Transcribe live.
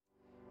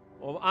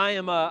Well, I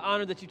am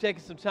honored that you've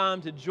taken some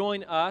time to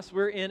join us.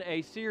 We're in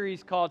a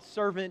series called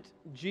Servant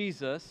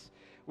Jesus.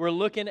 We're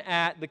looking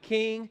at the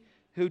King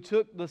who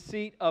took the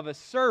seat of a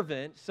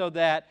servant so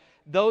that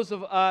those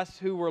of us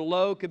who were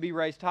low could be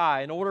raised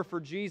high. In order for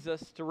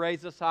Jesus to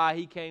raise us high,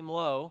 He came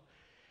low.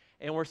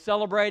 And we're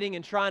celebrating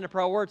and trying to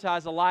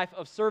prioritize a life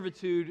of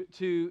servitude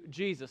to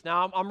Jesus.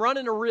 Now, I'm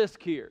running a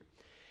risk here.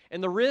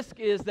 And the risk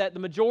is that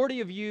the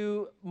majority of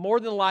you, more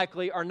than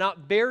likely, are not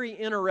very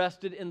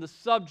interested in the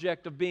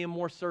subject of being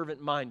more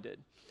servant-minded.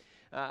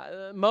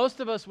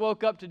 Most of us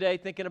woke up today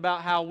thinking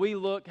about how we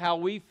look, how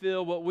we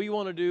feel, what we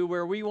want to do,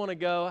 where we want to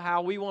go,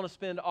 how we want to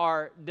spend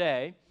our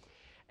day.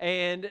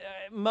 And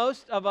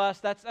most of us,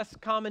 that's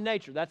common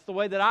nature. That's the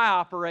way that I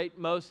operate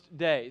most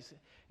days.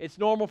 It's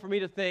normal for me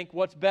to think,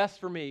 what's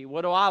best for me?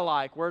 What do I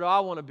like? Where do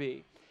I want to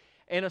be?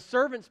 And a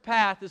servant's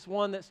path is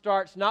one that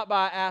starts not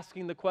by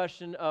asking the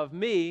question of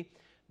me,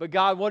 but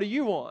God, what do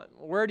you want?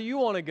 Where do you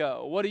want to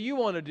go? What do you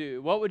want to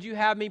do? What would you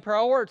have me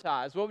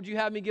prioritize? What would you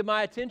have me give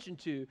my attention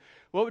to?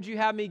 What would you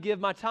have me give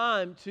my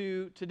time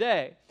to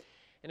today?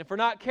 And if we're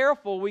not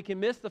careful, we can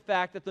miss the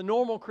fact that the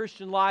normal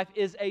Christian life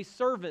is a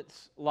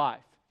servant's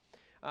life.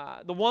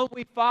 The one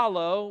we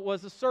follow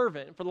was a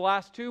servant. For the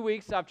last 2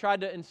 weeks, I've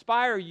tried to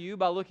inspire you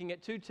by looking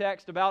at two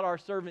texts about our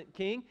servant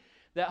king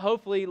that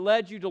hopefully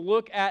led you to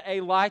look at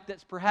a life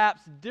that's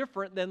perhaps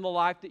different than the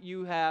life that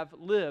you have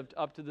lived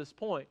up to this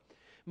point.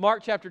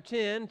 Mark chapter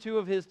 10, two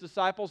of his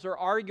disciples are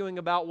arguing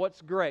about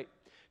what's great.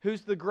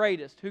 Who's the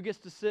greatest? Who gets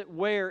to sit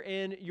where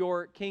in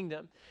your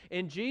kingdom?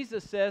 And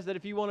Jesus says that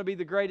if you want to be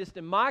the greatest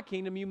in my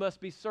kingdom, you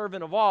must be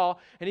servant of all.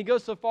 And he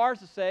goes so far as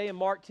to say in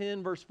Mark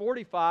 10, verse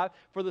 45,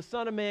 "For the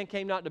Son of Man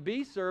came not to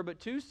be served,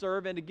 but to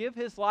serve, and to give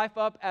his life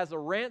up as a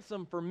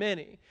ransom for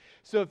many."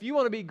 So if you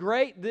want to be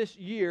great this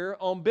year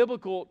on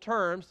biblical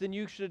terms, then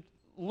you should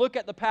look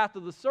at the path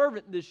of the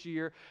servant this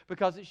year,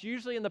 because it's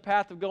usually in the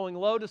path of going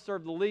low to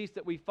serve the least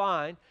that we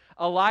find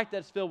a life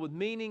that's filled with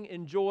meaning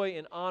and joy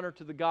and honor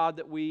to the God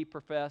that we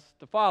profess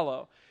to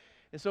follow.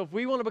 And so if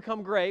we want to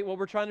become great, what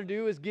we're trying to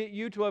do is get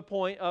you to a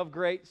point of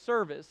great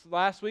service.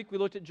 Last week we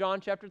looked at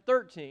John chapter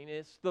 13.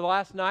 It's the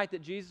last night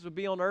that Jesus would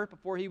be on earth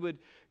before he would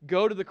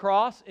go to the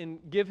cross and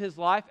give his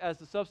life as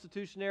the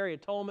substitutionary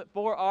atonement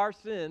for our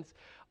sins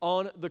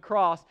on the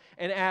cross.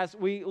 And as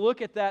we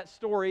look at that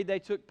story, they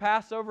took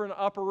Passover in an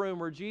upper room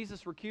where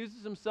Jesus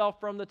recuses himself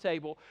from the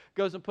table,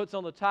 goes and puts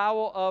on the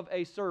towel of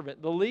a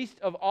servant. The least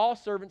of all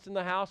servants in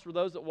the house were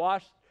those that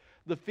washed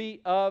the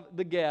feet of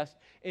the guests.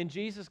 And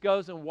Jesus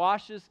goes and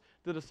washes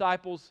the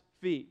disciples'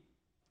 feet.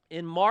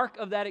 In mark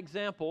of that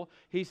example,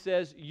 he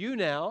says, "You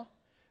now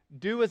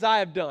do as I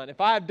have done. If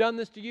I have done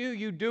this to you,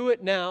 you do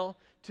it now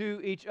to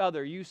each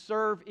other." You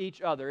serve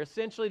each other.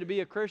 Essentially, to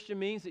be a Christian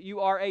means that you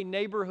are a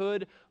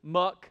neighborhood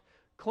muck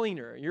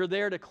cleaner. You're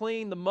there to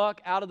clean the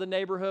muck out of the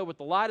neighborhood with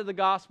the light of the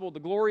gospel, the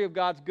glory of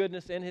God's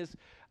goodness, and His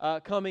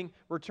coming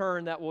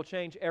return that will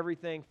change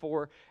everything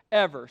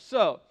forever.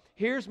 So,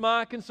 here's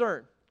my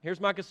concern.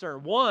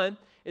 One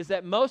is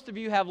that most of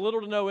you have little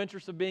to no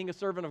interest of being a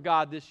servant of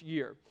God this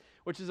year,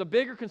 which is a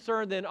bigger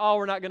concern than, oh,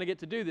 we're not going to get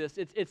to do this.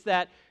 It's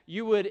that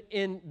you would,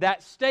 in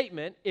that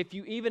statement, if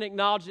you even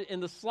acknowledge it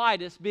in the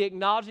slightest, be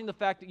acknowledging the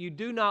fact that you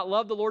do not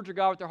love the Lord your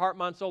God with your heart,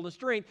 mind, soul, and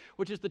strength,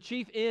 which is the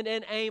chief end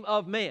and aim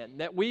of man,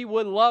 that we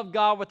would love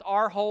God with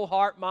our whole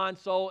heart, mind,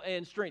 soul,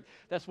 and strength.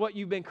 That's what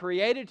you've been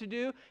created to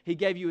do. He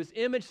gave you His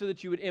image so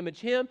that you would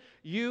image Him.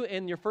 You,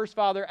 in your first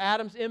father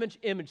Adam's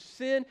image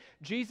sin.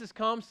 Jesus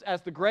comes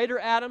as the greater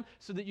Adam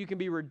so that you can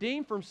be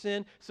redeemed from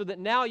sin, so that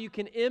now you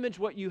can image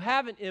what you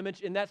haven't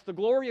imaged, and that's the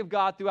glory of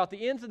God throughout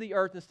the ends of the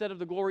earth instead of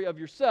the glory of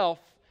yourself,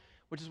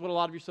 which is what a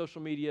lot of your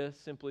social media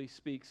simply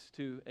speaks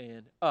to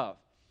and of.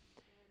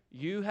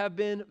 You have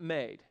been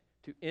made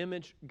to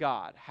image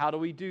God. How do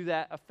we do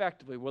that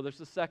effectively? Well, there's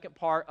the second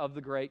part of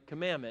the great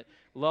commandment.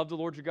 Love the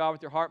Lord your God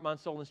with your heart, mind,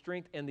 soul, and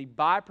strength. And the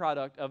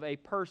byproduct of a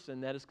person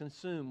that is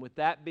consumed with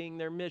that being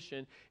their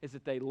mission is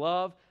that they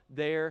love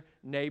their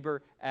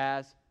neighbor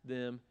as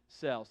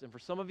themselves. And for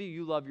some of you,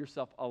 you love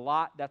yourself a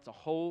lot. That's a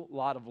whole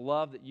lot of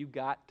love that you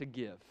got to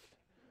give.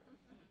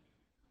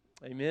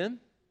 Amen?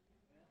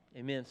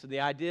 Amen. So the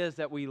idea is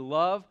that we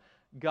love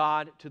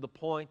God to the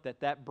point that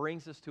that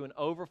brings us to an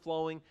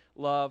overflowing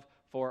love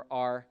for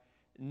our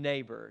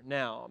neighbor.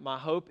 Now, my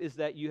hope is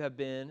that you have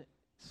been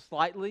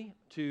slightly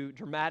to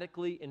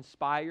dramatically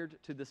inspired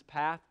to this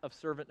path of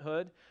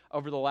servanthood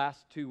over the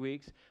last 2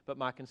 weeks, but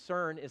my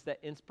concern is that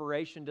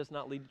inspiration does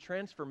not lead to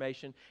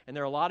transformation, and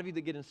there are a lot of you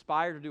that get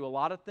inspired to do a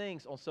lot of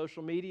things on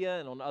social media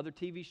and on other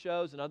TV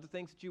shows and other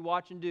things that you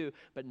watch and do,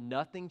 but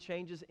nothing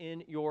changes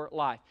in your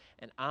life,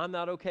 and I'm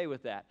not okay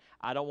with that.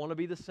 I don't want to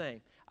be the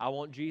same. I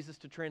want Jesus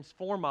to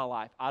transform my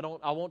life. I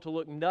want to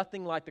look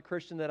nothing like the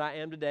Christian that I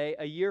am today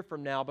a year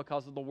from now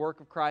because of the work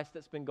of Christ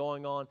that's been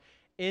going on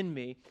in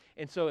me.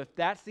 And so if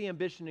that's the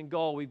ambition and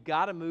goal, we've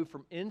got to move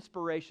from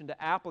inspiration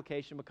to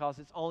application, because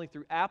it's only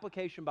through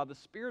application by the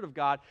Spirit of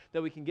God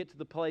that we can get to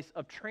the place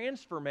of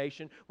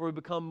transformation where we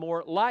become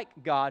more like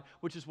God,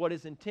 which is what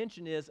His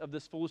intention is of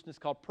this foolishness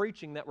called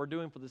preaching that we're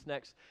doing for this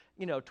next,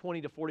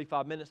 20 to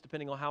 45 minutes,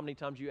 depending on how many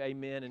times you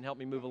amen and help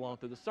me move along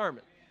through the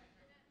sermon.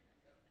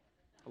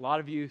 A lot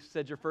of you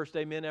said your first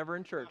amen ever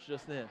in church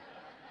just then.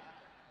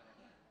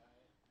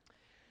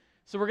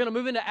 So we're going to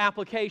move into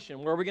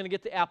application. Where are we going to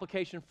get the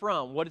application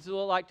from? What does it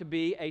look like to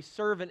be a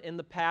servant in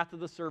the path of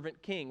the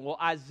servant king? Well,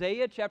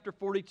 Isaiah chapter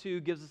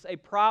 42 gives us a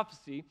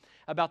prophecy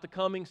about the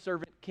coming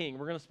servant king.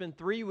 We're going to spend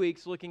 3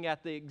 weeks looking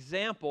at the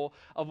example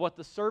of what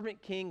the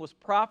servant king was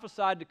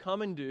prophesied to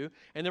come and do,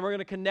 and then we're going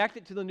to connect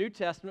it to the New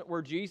Testament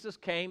where Jesus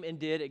came and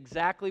did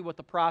exactly what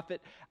the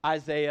prophet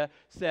Isaiah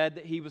said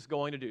that he was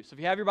going to do. So if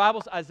you have your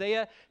Bibles,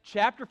 Isaiah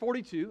chapter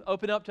 42,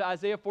 open up to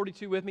Isaiah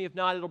 42 with me. If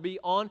not, it'll be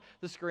on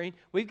the screen.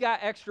 We've got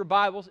extra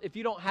Bibles. If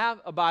you don't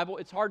have a Bible,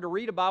 it's hard to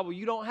read a Bible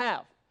you don't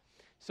have.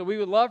 So we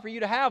would love for you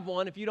to have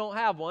one if you don't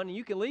have one, and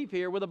you can leave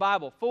here with a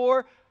Bible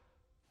for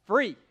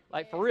free.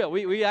 Like, for real.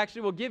 We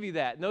actually will give you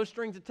that. No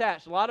strings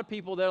attached. A lot of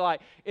people, they're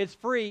like, it's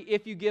free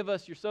if you give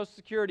us your Social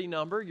Security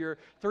number, your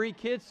 3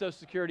 kids' Social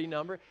Security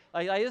number.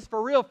 Like it's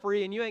for real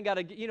free, and you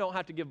don't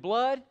have to give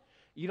blood.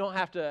 You don't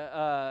have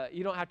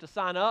to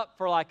sign up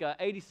for like a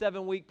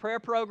 87-week prayer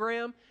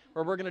program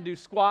where we're going to do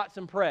squats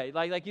and pray.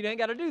 Like you ain't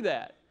got to do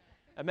that.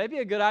 It may be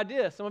a good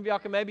idea. Some of y'all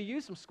can maybe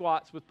use some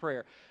squats with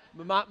prayer.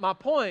 But my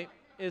point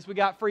is we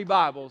got free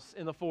Bibles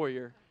in the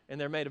foyer, and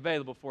they're made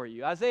available for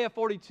you. Isaiah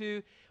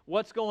 42,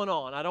 what's going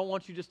on? I don't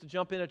want you just to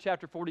jump into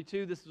chapter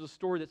 42. This is a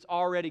story that's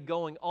already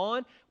going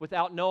on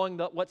without knowing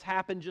what's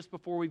happened just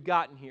before we've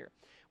gotten here.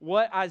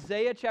 What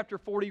Isaiah chapter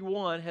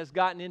 41 has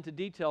gotten into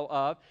detail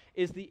of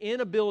is the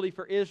inability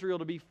for Israel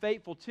to be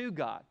faithful to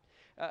God.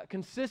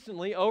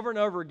 Consistently, over and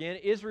over again,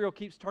 Israel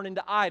keeps turning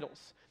to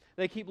idols.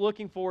 They keep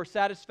looking for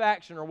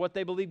satisfaction or what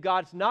they believe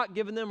God's not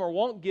given them or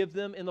won't give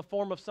them in the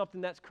form of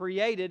something that's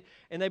created,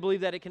 and they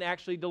believe that it can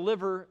actually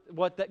deliver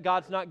what that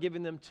God's not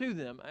giving them to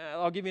them.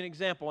 I'll give you an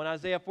example. In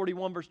Isaiah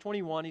 41, verse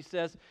 21, he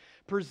says,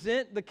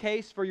 "Present the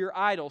case for your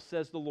idols,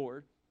 says the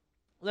Lord.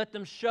 Let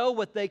them show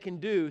what they can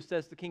do,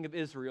 says the King of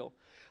Israel.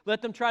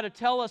 Let them try to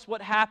tell us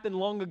what happened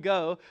long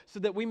ago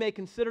so that we may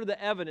consider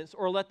the evidence,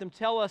 or let them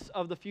tell us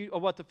of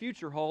what the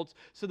future holds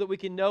so that we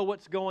can know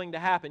what's going to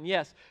happen.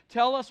 Yes,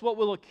 tell us what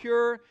will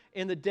occur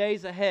in the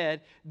days ahead.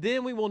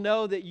 Then we will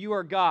know that you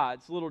are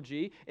gods, little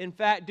g. In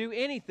fact, do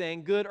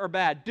anything, good or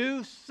bad.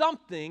 Do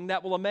something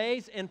that will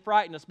amaze and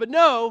frighten us. But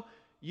no,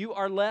 you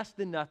are less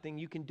than nothing.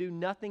 You can do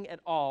nothing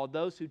at all.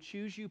 Those who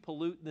choose you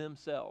pollute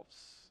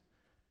themselves."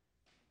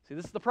 See,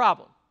 this is the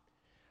problem.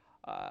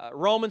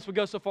 Romans would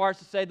go so far as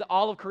to say that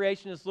all of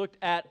creation has looked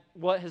at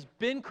what has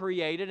been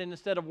created, and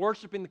instead of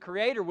worshiping the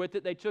Creator with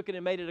it, they took it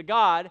and made it a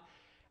god,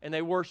 and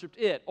they worshiped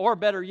it. Or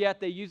better yet,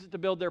 they used it to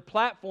build their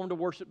platform to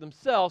worship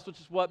themselves, which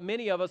is what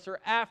many of us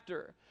are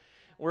after.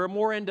 We're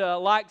more into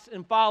likes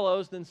and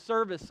follows than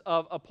service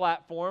of a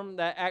platform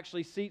that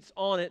actually seats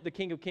on it the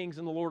King of Kings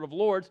and the Lord of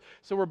Lords.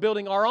 So we're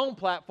building our own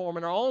platform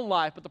in our own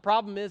life. But the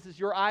problem is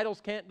your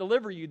idols can't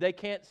deliver you. They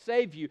can't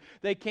save you.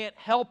 They can't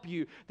help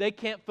you. They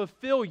can't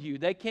fulfill you.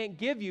 They can't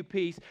give you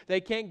peace.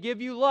 They can't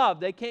give you love.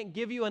 They can't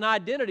give you an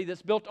identity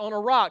that's built on a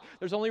rock.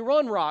 There's only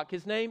one rock.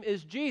 His name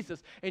is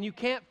Jesus. And you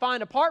can't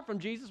find apart from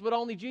Jesus what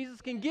only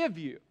Jesus can give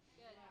you.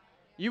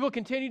 You will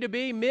continue to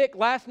be Mick,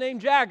 last name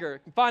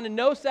Jagger, finding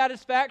no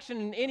satisfaction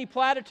in any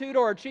platitude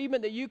or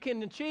achievement that you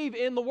can achieve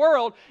in the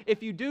world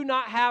if you do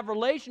not have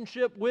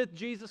relationship with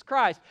Jesus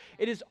Christ.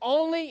 It is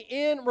only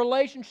in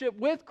relationship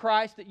with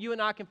Christ that you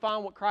and I can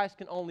find what Christ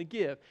can only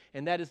give,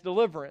 and that is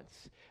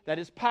deliverance, that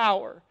is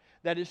power,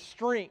 that is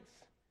strength,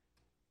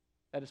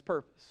 that is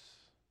purpose.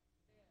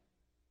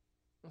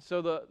 And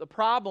so the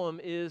problem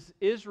is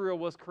Israel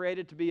was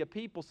created to be a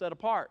people set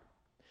apart.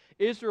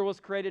 Israel was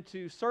created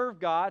to serve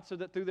God so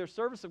that through their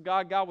service of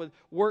God, God would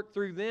work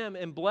through them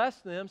and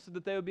bless them so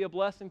that they would be a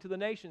blessing to the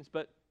nations.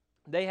 But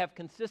they have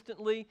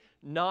consistently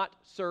not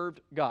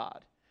served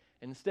God,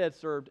 instead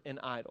served an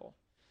idol.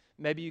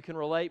 Maybe you can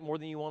relate more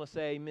than you want to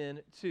say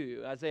amen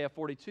to. Isaiah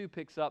 42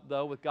 picks up,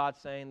 though, with God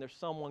saying there's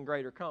someone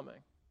greater coming.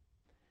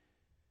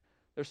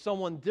 There's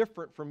someone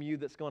different from you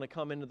that's going to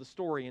come into the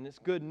story, and it's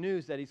good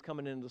news that he's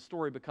coming into the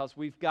story because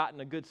we've gotten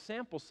a good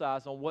sample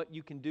size on what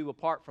you can do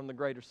apart from the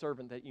greater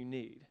servant that you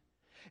need.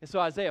 And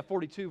so Isaiah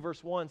 42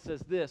 verse 1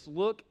 says this,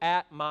 "Look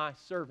at my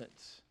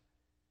servants."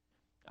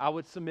 I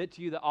would submit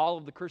to you that all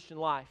of the Christian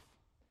life,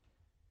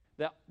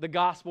 that the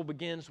gospel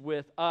begins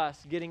with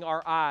us getting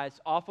our eyes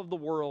off of the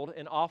world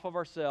and off of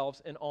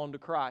ourselves and onto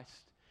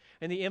Christ.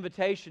 And the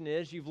invitation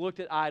is you've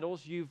looked at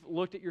idols, you've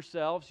looked at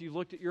yourselves, you've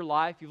looked at your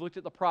life, you've looked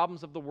at the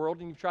problems of the world,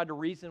 and you've tried to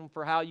reason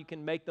for how you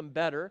can make them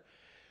better.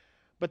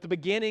 But the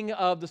beginning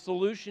of the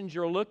solutions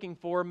you're looking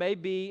for may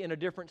be in a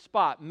different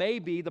spot.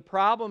 Maybe the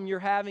problem you're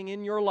having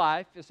in your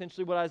life,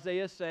 essentially what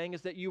Isaiah is saying,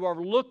 is that you are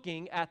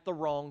looking at the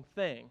wrong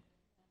thing.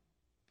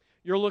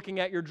 You're looking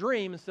at your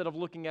dream instead of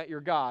looking at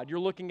your God. You're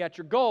looking at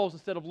your goals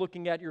instead of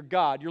looking at your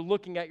God. You're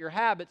looking at your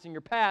habits and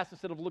your past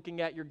instead of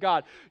looking at your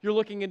God. You're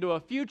looking into a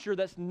future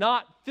that's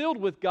not filled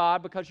with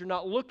God because you're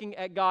not looking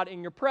at God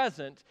in your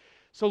present.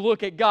 So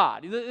look at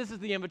God. This is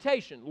the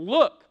invitation.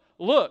 Look.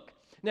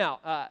 Now,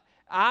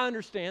 I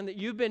understand that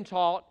you've been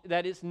taught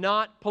that it's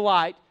not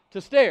polite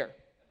to stare.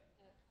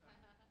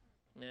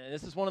 And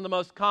this is one of the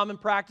most common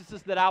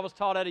practices that I was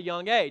taught at a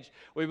young age.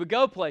 We would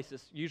go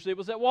places. Usually it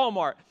was at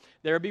Walmart.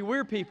 There would be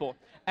weird people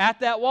at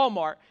that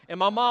Walmart, and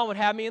my mom would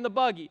have me in the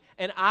buggy,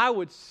 and I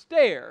would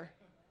stare.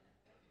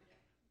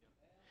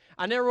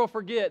 I never will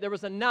forget, there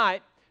was a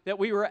night that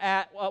we were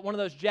at one of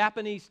those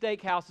Japanese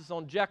steakhouses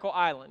on Jekyll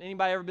Island.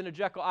 Anybody ever been to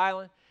Jekyll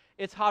Island?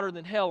 It's hotter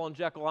than hell on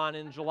Jekyll Island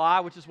in July,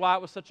 which is why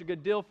it was such a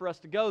good deal for us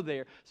to go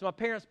there. So my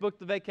parents booked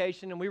the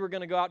vacation, and we were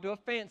going to go out to a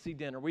fancy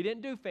dinner. We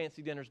didn't do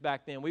fancy dinners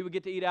back then. We would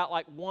get to eat out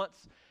like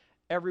once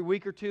every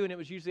week or two, and it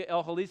was usually at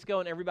El Jalisco,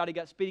 and everybody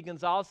got Speedy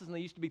Gonzalez's, and they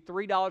used to be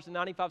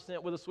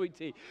 $3.95 with a sweet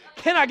tea.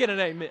 Can I get an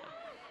amen?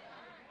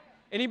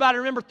 Anybody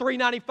remember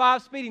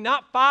 $3.95 Speedy?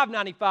 Not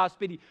 $5.95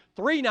 Speedy,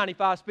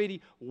 $3.95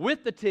 Speedy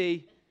with the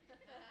tea.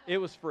 It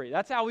was free.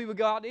 That's how we would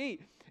go out to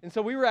eat. And so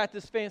we were at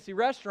this fancy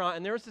restaurant,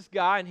 and there was this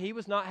guy, and he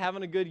was not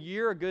having a good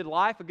year, a good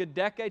life, a good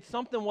decade.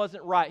 Something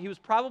wasn't right. He was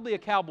probably a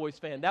Cowboys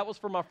fan. That was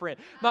for my friend.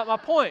 My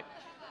point,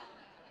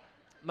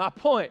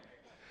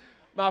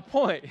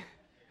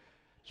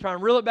 trying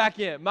to reel it back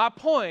in. My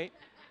point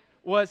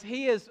was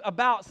he is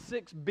about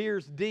 6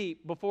 beers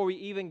deep before we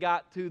even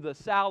got to the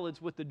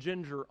salads with the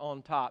ginger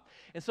on top.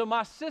 And so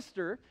my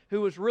sister,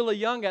 who was really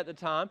young at the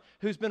time,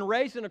 who's been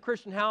raised in a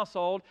Christian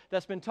household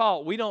that's been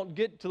taught we don't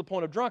get to the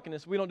point of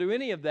drunkenness, we don't do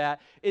any of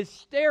that, is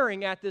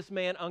staring at this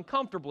man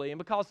uncomfortably, and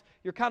because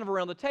you're kind of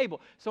around the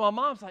table. So my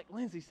mom's like,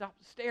 Lindsay, stop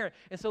staring.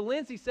 And so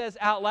Lindsay says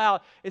out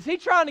loud, is he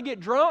trying to get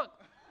drunk?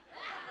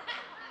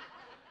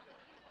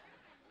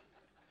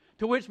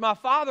 To which my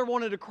father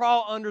wanted to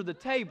crawl under the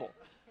table.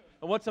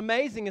 And what's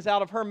amazing is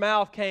out of her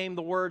mouth came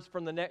the words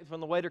from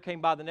the waiter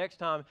came by the next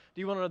time, do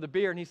you want another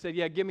beer? And he said,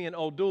 yeah, give me an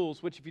Old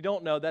Duels, which if you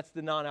don't know, that's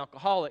the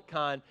non-alcoholic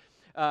kind,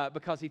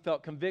 because he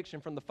felt conviction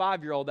from the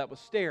 5-year-old that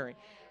was staring.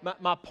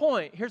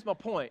 Here's my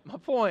point. My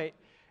point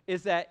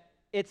is that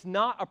it's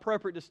not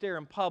appropriate to stare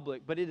in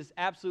public, but it is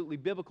absolutely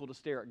biblical to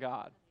stare at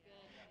God.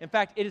 In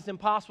fact, it is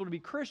impossible to be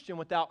Christian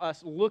without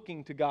us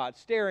looking to God,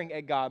 staring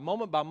at God,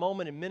 moment by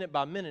moment and minute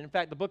by minute. In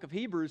fact, the book of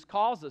Hebrews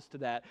calls us to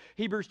that.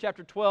 Hebrews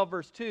chapter 12,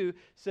 verse 2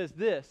 says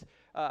this.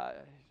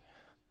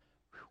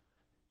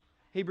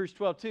 Hebrews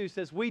 12:2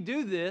 says, we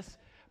do this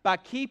by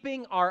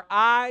keeping our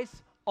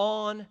eyes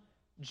on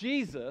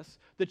Jesus,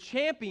 the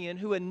champion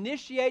who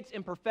initiates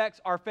and perfects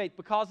our faith.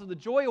 Because of the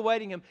joy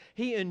awaiting him,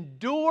 he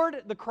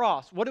endured the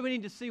cross. What do we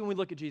need to see when we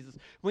look at Jesus?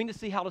 We need to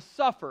see how to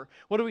suffer.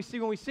 What do we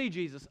see when we see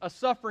Jesus? A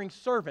suffering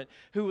servant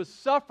who was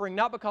suffering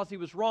not because he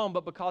was wrong,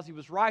 but because he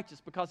was righteous,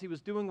 because he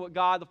was doing what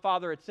God the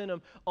Father had sent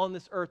him on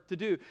this earth to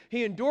do.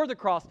 He endured the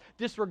cross,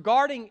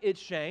 disregarding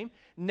its shame.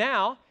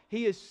 Now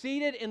he is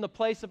seated in the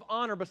place of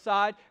honor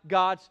beside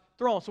God's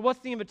throne. So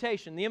what's the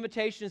invitation? The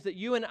invitation is that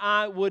you and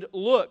I would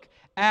look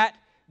at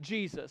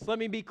Jesus. Let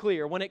me be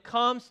clear. When it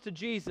comes to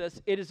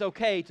Jesus, it is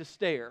okay to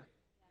stare.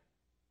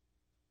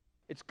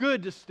 It's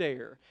good to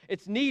stare.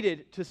 It's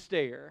needed to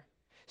stare.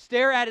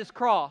 Stare at his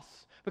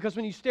cross, because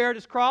when you stare at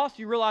his cross,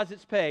 you realize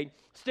it's paid.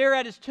 Stare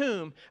at his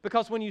tomb,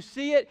 because when you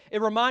see it,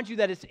 it reminds you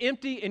that it's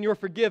empty and you're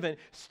forgiven.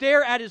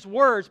 Stare at his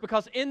words,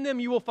 because in them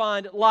you will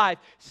find life.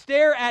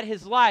 Stare at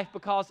his life,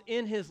 because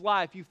in his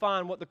life you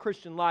find what the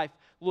Christian life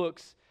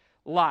looks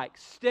like.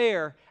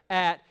 Stare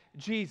at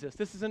Jesus.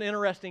 This is an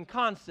interesting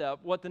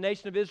concept. What the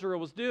nation of Israel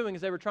was doing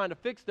is they were trying to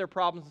fix their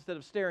problems instead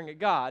of staring at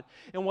God.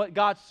 And what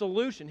God's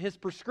solution, his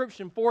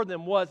prescription for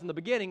them was in the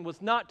beginning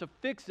was not to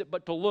fix it,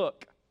 but to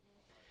look.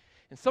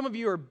 And some of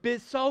you are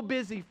so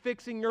busy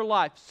fixing your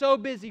life, so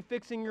busy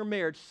fixing your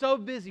marriage, so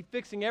busy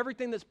fixing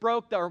everything that's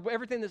broke or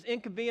everything that's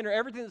inconvenient or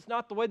everything that's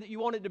not the way that you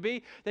want it to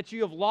be, that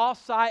you have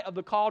lost sight of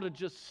the call to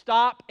just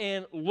stop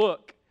and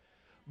look.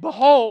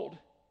 Behold,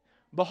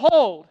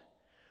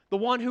 the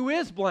one who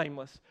is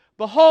blameless.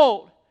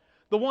 Behold,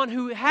 the one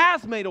who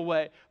has made a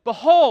way.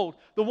 Behold,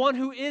 the one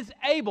who is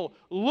able.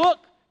 Look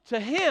to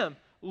him.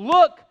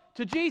 Look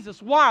to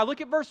Jesus. Why? Look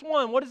at verse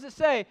 1. What does it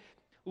say?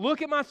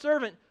 Look at my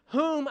servant,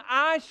 whom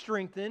I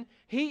strengthen.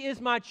 He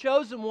is my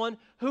chosen one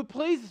who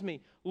pleases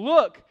me.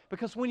 Look,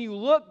 because when you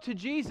look to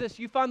Jesus,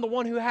 you find the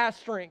one who has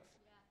strength.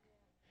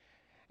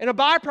 And a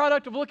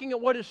byproduct of looking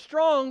at what is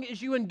strong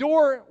is you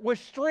endure with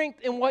strength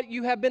in what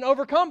you have been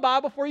overcome by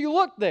before you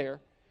look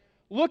there.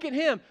 Look at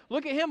him.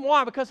 Look at him.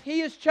 Why? Because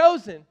he is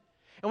chosen.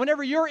 And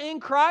whenever you're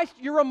in Christ,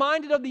 you're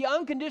reminded of the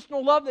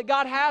unconditional love that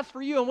God has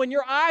for you. And when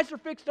your eyes are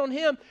fixed on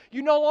him,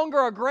 you no longer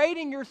are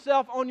grading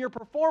yourself on your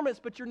performance,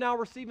 but you're now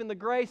receiving the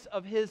grace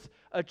of his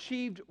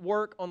achieved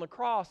work on the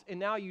cross. And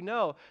now you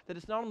know that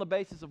it's not on the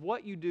basis of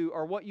what you do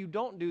or what you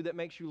don't do that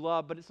makes you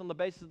love, but it's on the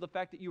basis of the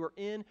fact that you are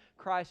in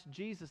Christ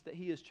Jesus, that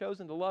he has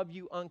chosen to love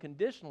you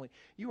unconditionally.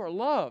 You are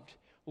loved.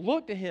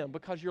 Look to him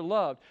because you're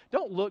loved.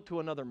 Don't look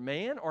to another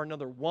man or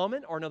another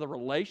woman or another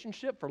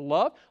relationship for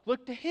love.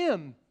 Look to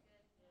him.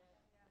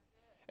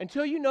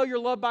 Until you know you're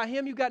loved by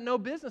Him, you've got no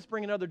business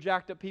bringing other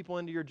jacked up people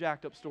into your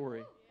jacked up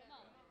story.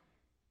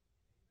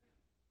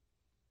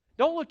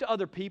 Don't look to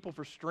other people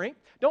for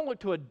strength. Don't look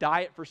to a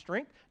diet for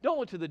strength. Don't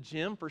look to the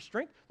gym for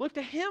strength. Look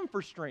to Him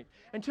for strength.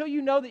 Until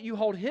you know that you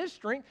hold His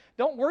strength,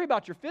 don't worry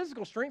about your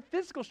physical strength.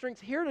 Physical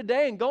strength's here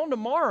today and gone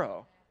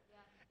tomorrow.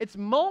 It's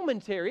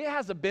momentary. It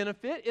has a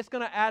benefit. It's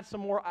going to add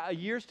some more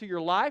years to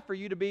your life for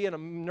you to be in a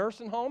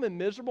nursing home and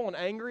miserable and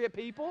angry at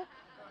people.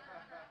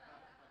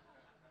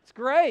 It's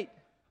great.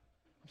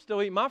 I'm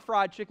still eating my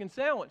fried chicken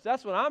sandwich.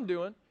 That's what I'm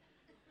doing.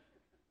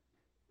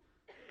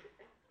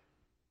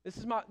 This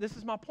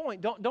is my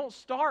point. Don't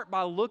start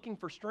by looking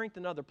for strength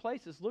in other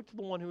places. Look to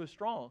the one who is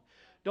strong.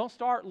 Don't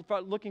start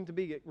looking to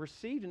be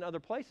received in other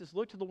places.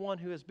 Look to the one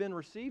who has been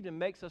received and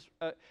makes us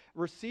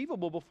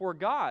receivable before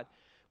God.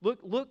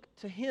 Look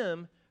to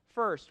Him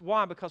first.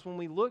 Why? Because when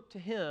we look to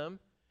Him,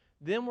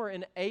 then we're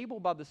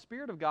enabled by the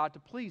Spirit of God to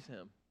please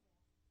Him.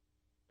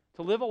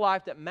 To live a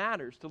life that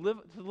matters. To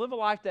live a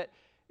life that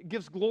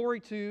gives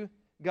glory to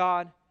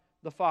God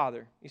the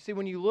Father. You see,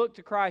 when you look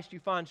to Christ, you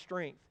find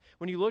strength.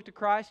 When you look to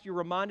Christ, you're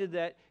reminded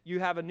that you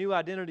have a new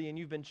identity and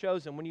you've been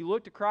chosen. When you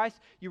look to Christ,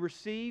 you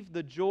receive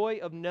the joy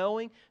of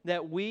knowing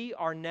that we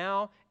are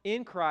now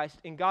in Christ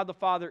and God the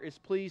Father is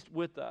pleased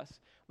with us.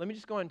 Let me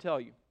just go ahead and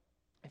tell you,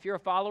 if you're a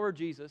follower of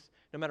Jesus,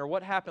 no matter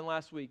what happened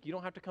last week, you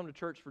don't have to come to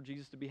church for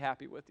Jesus to be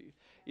happy with you.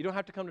 You don't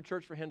have to come to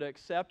church for Him to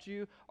accept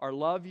you or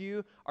love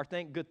you or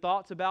think good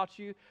thoughts about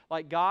you.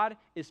 Like, God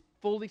is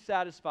fully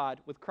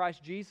satisfied with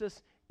Christ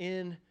Jesus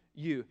in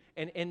you.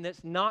 And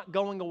that's not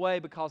going away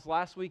because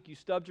last week you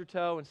stubbed your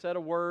toe and said a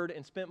word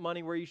and spent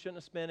money where you shouldn't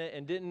have spent it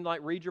and didn't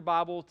read your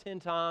Bible 10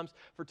 times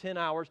for 10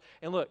 hours.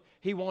 And look,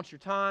 He wants your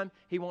time,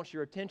 He wants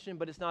your attention,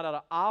 but it's not out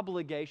of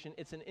obligation.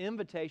 It's an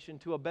invitation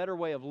to a better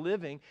way of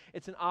living.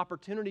 It's an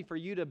opportunity for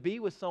you to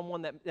be with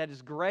someone that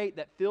is great,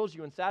 that fills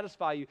you and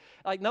satisfies you.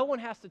 Like, no one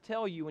has to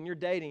tell you when you're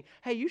dating,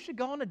 hey, you should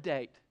go on a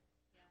date.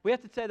 We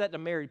have to say that to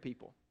married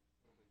people.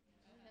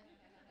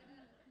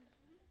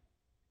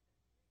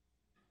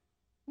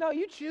 No,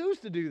 you choose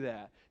to do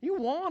that. You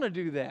want to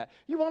do that.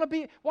 You want to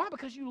be, why?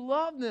 Because you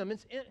love them.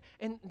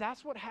 And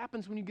that's what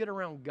happens when you get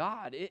around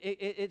God.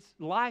 It's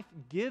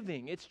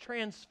life-giving. It's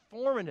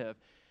transformative.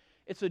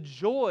 It's a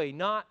joy,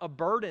 not a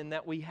burden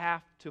that we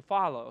have to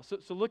follow.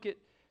 So look at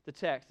the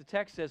text. The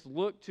text says,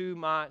 look to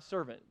my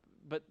servant.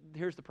 But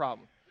here's the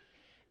problem.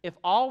 If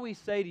all we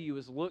say to you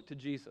is look to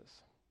Jesus,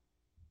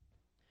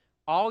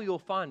 all you'll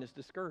find is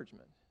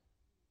discouragement.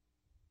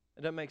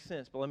 It doesn't make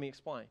sense, but let me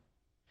explain.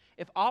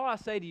 If all I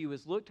say to you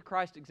is look to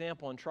Christ's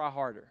example and try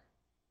harder,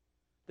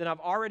 then I've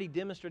already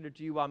demonstrated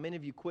to you why many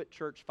of you quit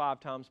church 5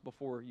 times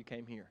before you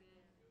came here.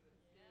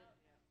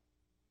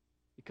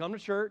 You come to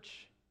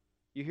church,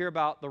 you hear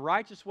about the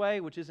righteous way,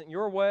 which isn't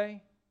your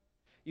way.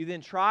 You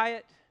then try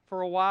it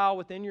for a while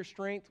within your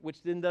strength,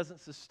 which then doesn't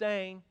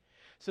sustain.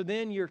 So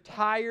then you're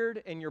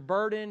tired and you're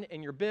burdened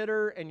and you're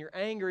bitter and you're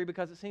angry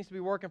because it seems to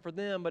be working for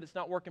them, but it's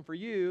not working for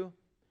you.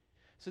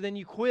 So then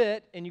you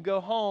quit and you go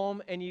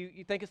home and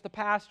you think it's the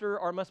pastor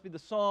or it must be the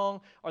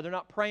song or they're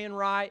not praying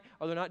right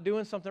or they're not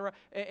doing something right.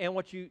 And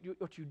what you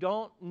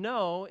don't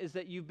know is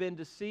that you've been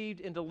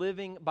deceived into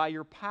living by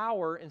your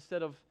power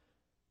instead of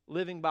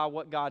living by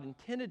what God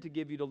intended to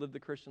give you to live the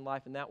Christian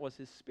life, and that was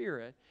His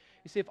Spirit.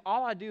 You see, if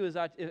all I do is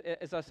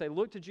I say,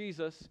 look to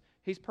Jesus,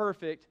 He's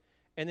perfect,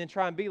 and then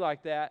try and be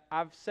like that,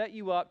 I've set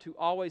you up to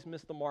always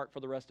miss the mark for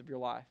the rest of your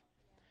life.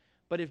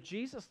 But if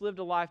Jesus lived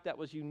a life that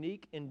was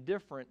unique and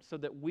different so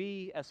that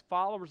we as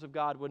followers of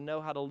God would know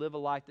how to live a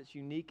life that's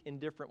unique and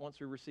different once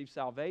we receive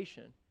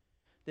salvation,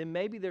 then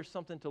maybe there's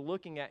something to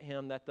looking at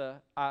Him that the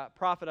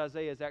prophet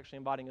Isaiah is actually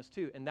inviting us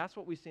to. And that's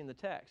what we see in the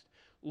text.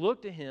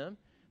 Look to Him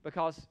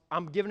because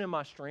I'm giving Him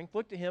my strength.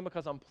 Look to Him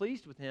because I'm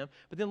pleased with Him.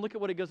 But then look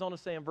at what it goes on to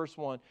say in verse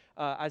 1.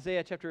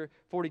 Isaiah chapter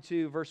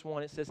 42, verse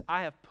 1, it says,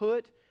 I have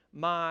put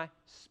my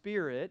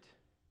spirit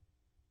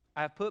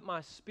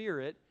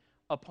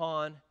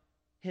upon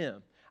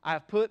Him. I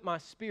have put my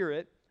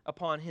Spirit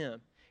upon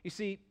Him. You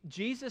see,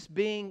 Jesus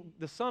being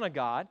the Son of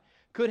God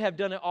could have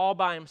done it all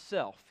by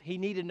Himself. He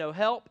needed no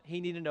help.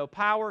 He needed no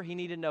power. He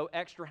needed no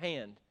extra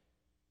hand.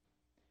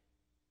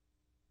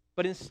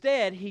 But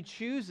instead, He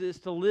chooses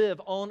to live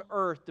on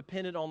earth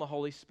dependent on the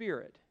Holy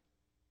Spirit.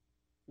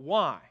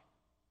 Why?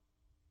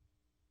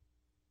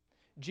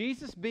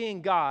 Jesus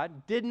being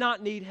God did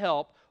not need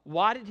help.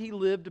 Why did He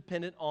live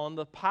dependent on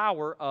the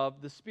power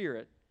of the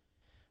Spirit?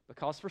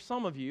 Because for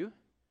some of you,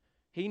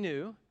 He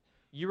knew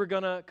you were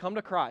going to come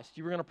to Christ.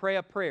 You were going to pray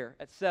a prayer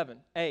at 7,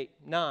 8,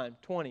 9,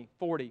 20,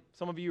 40.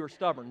 Some of you are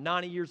stubborn,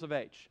 90 years of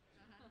age.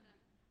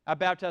 I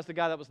baptized a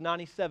guy that was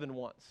 97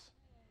 once.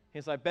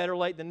 He's like, better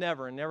late than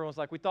never. And everyone's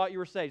like, we thought you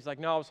were saved. He's like,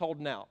 no, I was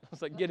holding out. I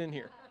was like, get in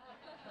here.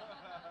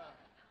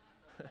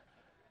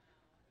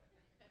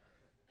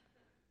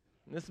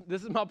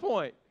 This is my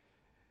point.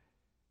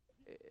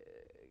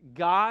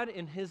 God,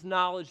 in His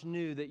knowledge,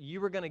 knew that you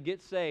were going to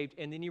get saved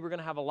and then you were going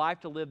to have a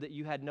life to live that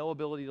you had no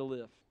ability to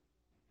live.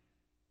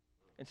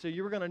 And so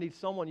you were going to need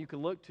someone you could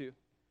look to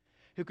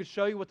who could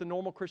show you what the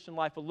normal Christian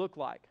life would look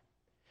like.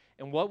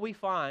 And what we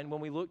find when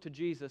we look to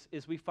Jesus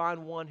is we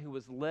find one who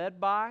was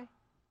led by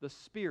the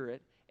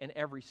Spirit in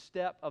every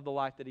step of the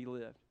life that he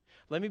lived.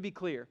 Let me be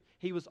clear.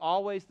 He was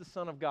always the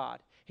Son of God.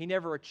 He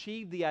never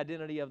achieved the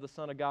identity of the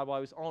Son of God while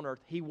he was on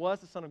earth. He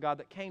was the Son of God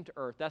that came to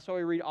earth. That's why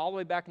we read all the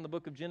way back in the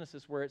book of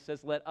Genesis where it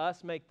says, let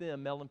us make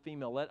them, male and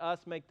female. Let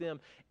us make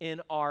them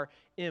in our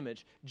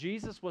image.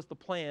 Jesus was the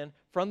plan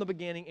from the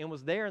beginning and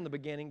was there in the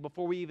beginning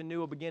before we even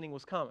knew a beginning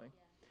was coming.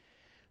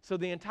 So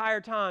the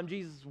entire time,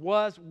 Jesus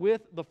was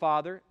with the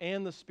Father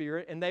and the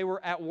Spirit, and they were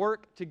at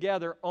work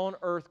together on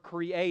earth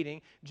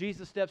creating.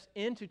 Jesus steps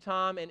into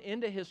time and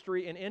into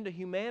history and into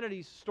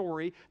humanity's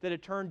story that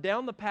had turned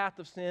down the path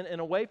of sin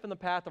and away from the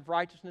path of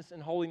righteousness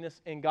and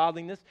holiness and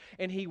godliness,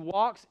 and he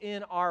walks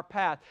in our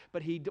path.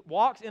 But he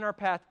walks in our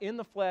path in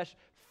the flesh,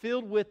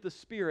 filled with the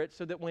Spirit,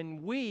 so that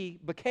when we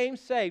became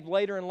saved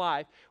later in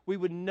life, we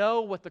would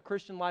know what the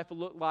Christian life would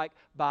look like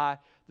by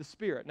the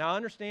Spirit. Now, I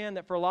understand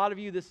that for a lot of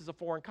you, this is a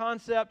foreign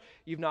concept.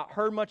 You've not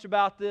heard much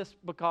about this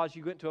because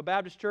you went to a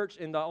Baptist church,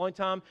 and the only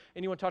time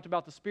anyone talked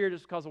about the Spirit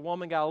is because a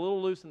woman got a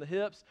little loose in the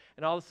hips,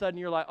 and all of a sudden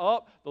you're like,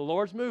 oh, the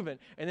Lord's moving.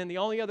 And then the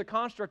only other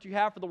construct you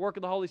have for the work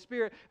of the Holy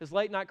Spirit is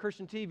late-night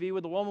Christian TV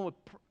with a woman with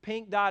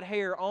pink-dyed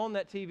hair on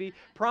that TV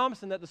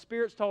promising that the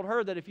Spirit's told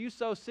her that if you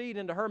sow seed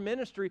into her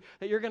ministry,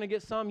 that you're going to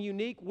get some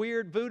unique,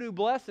 weird voodoo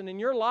blessing in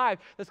your life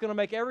that's going to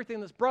make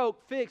everything that's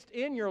broke fixed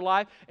in your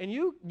life, and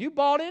you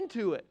bought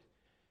into it.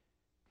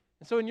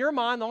 And so in your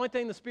mind, the only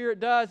thing the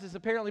Spirit does is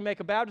apparently make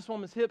a Baptist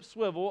woman's hips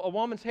swivel, a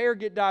woman's hair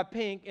get dyed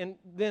pink, and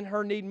then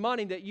her need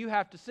money that you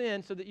have to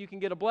send so that you can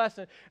get a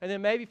blessing. And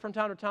then maybe from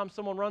time to time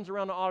someone runs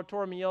around the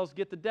auditorium and yells,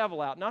 get the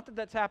devil out. Not that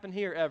that's happened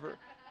here ever.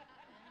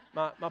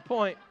 My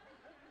point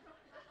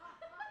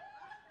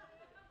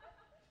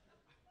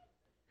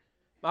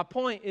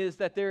is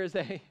that there is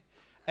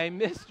a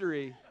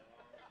mystery.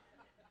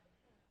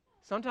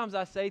 Sometimes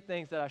I say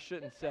things that I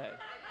shouldn't say.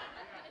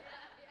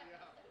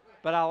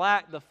 But I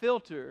lack the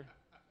filter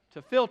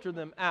to filter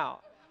them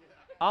out.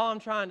 All I'm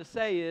trying to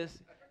say is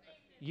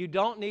you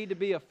don't need to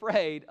be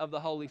afraid of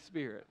the Holy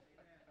Spirit.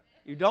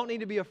 You don't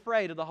need to be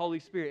afraid of the Holy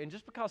Spirit. And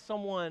just because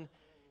someone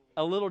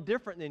a little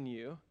different than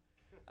you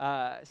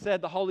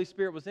said the Holy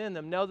Spirit was in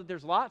them, know that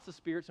there's lots of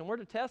spirits, and we're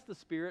to test the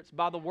spirits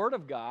by the Word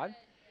of God.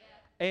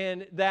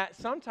 And that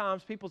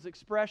sometimes people's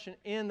expression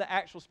in the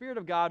actual Spirit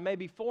of God may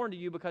be foreign to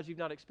you because you've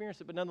not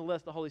experienced it, but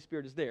nonetheless the Holy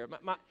Spirit is there.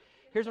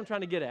 Here's what I'm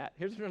trying to get at.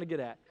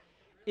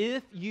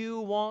 If you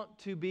want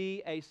to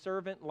be a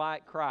servant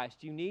like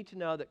Christ, you need to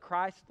know that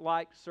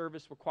Christ-like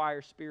service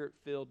requires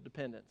Spirit-filled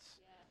dependence.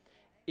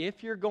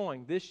 If you're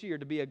going this year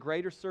to be a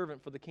greater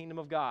servant for the kingdom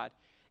of God,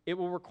 it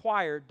will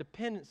require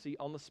dependency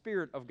on the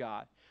Spirit of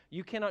God.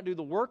 You cannot do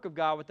the work of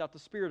God without the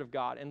Spirit of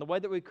God. And the way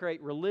that we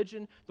create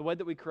religion, the way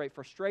that we create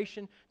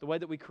frustration, the way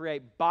that we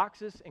create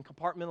boxes and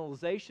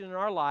compartmentalization in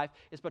our life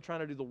is by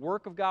trying to do the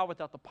work of God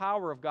without the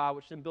power of God,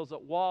 which then builds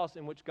up walls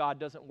in which God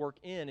doesn't work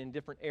in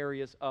different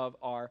areas of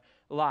our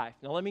life.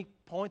 Now let me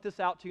point this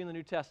out to you in the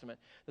New Testament.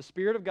 The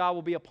Spirit of God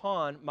will be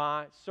upon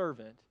my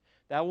servant.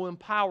 That will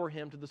empower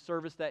him to the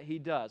service that he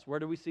does. Where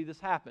do we see this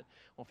happen?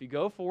 Well, if you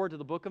go forward to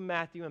the book of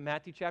Matthew, in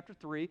Matthew chapter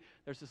 3,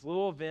 there's this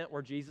little event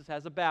where Jesus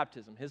has a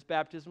baptism. His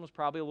baptism was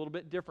probably a little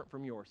bit different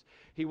from yours.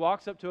 He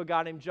walks up to a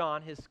guy named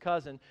John, his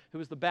cousin, who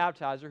was the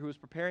baptizer, who was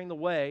preparing the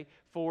way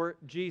for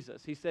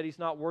Jesus. He said he's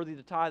not worthy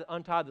to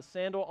untie the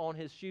sandal on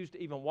his shoes to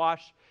even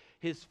wash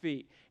his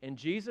feet. And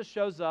Jesus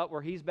shows up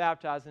where he's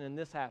baptizing, and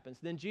this happens.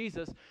 Then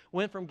Jesus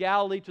went from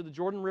Galilee to the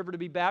Jordan River to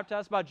be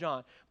baptized by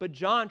John, but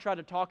John tried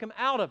to talk him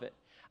out of it.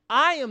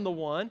 I am the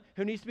one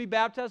who needs to be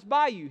baptized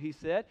by you, he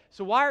said.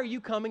 So why are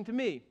you coming to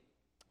me?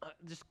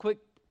 Just quick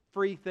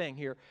free thing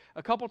here.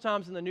 A couple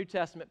times in the New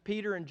Testament,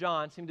 Peter and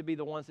John seem to be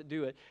the ones that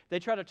do it. They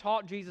try to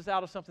talk Jesus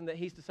out of something that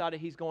he's decided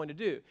he's going to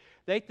do.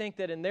 They think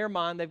that in their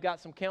mind they've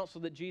got some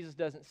counsel that Jesus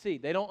doesn't see.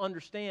 They don't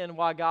understand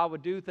why God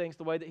would do things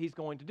the way that he's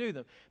going to do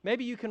them.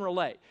 Maybe you can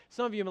relate.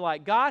 Some of you are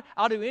like, God,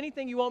 I'll do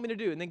anything you want me to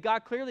do. And then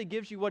God clearly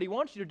gives you what he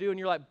wants you to do, and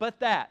you're like, but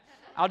that.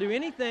 I'll do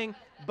anything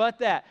but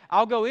that.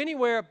 I'll go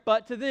anywhere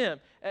but to them.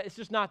 It's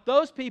just not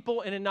those people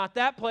and not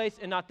that place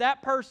and not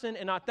that person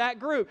and not that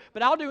group.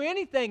 But I'll do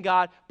anything,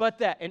 God, but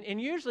that.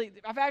 And usually,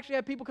 I've actually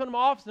had people come to my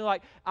office and they're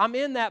like, I'm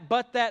in that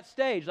but that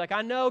stage. Like,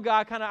 I know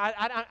God kind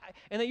of,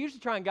 and they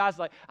usually try and guys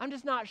like, I'm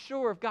just not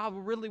sure if God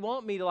would really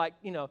want me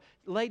to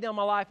lay down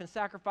my life and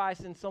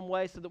sacrifice in some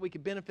way so that we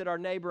could benefit our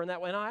neighbor in that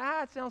way.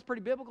 And it sounds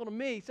pretty biblical to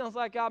me. It sounds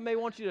like God may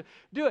want you to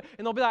do it.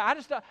 And they'll be like,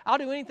 I'll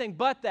do anything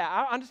but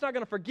that. I'm just not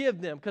going to forgive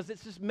them because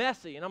it's just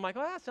messy. And I'm like,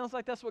 that sounds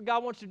like that's what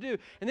God wants you to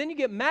do. And then you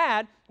get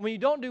mad when you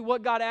don't do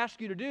what God asks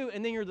you to do,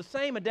 and then you're the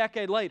same a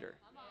decade later.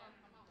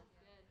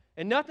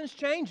 And nothing's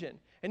changing,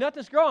 and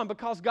nothing's growing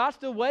because God's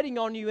still waiting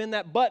on you in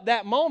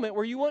that moment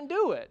where you wouldn't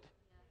do it.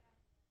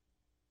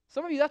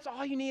 Some of you, that's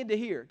all you needed to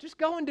hear. Just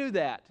go and do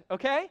that,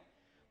 okay?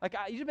 Like,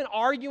 you've been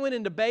arguing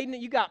and debating it.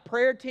 You got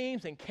prayer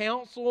teams and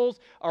councils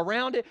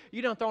around it.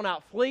 You done thrown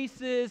out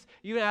fleeces.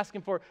 You've been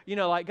asking for,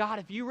 God,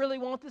 if you really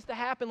want this to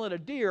happen, let a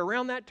deer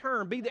around that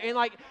turn be there.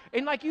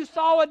 And like you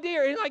saw a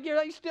deer, and like you're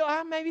like, still,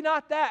 maybe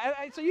not that.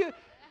 So you,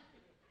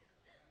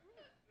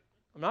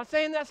 I'm not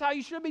saying that's how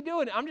you should be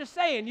doing it. I'm just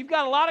saying you've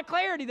got a lot of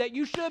clarity that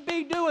you should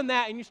be doing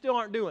that and you still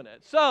aren't doing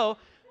it. So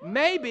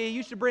maybe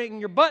you should bring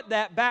your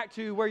that back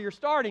to where you're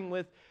starting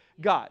with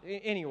God.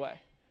 Anyway,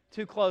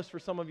 too close for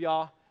some of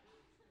y'all.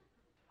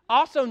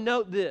 Also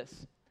note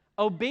this.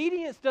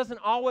 Obedience doesn't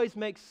always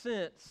make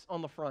sense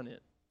on the front end.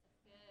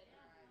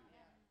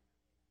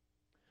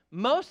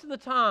 Most of the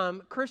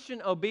time,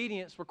 Christian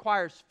obedience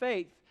requires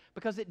faith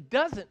because it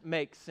doesn't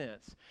make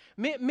sense.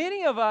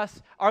 Many of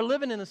us are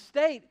living in a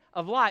state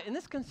of life, and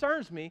this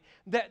concerns me,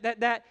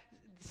 that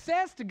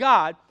says to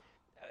God,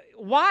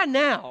 why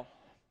now?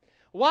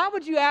 Why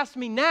would you ask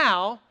me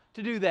now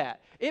to do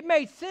that? It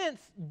made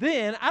sense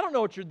then. I don't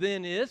know what your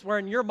then is, where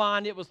in your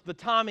mind it was the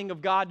timing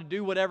of God to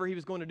do whatever He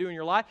was going to do in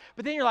your life.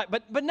 But then you're like,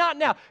 but not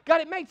now.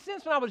 God, it made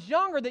sense when I was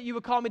younger that you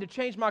would call me to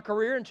change my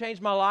career and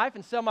change my life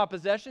and sell my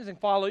possessions and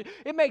follow you.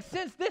 It makes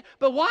sense then.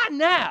 But why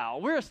now?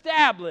 We're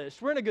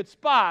established. We're in a good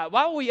spot.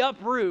 Why would we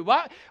uproot?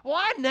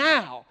 Why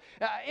now?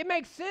 It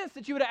makes sense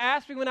that you would have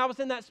asked me when I was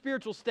in that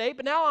spiritual state,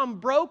 but now I'm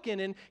broken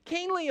and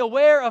keenly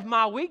aware of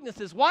my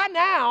weaknesses. Why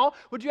now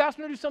would you ask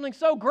me to do something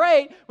so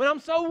great when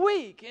I'm so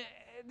weak?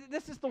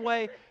 This is the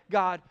way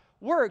God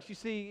works. You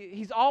see,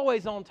 He's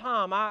always on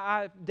time.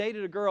 I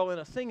dated a girl in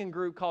a singing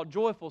group called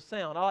Joyful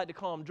Sound. I like to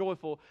call them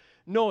Joyful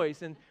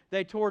Noise, and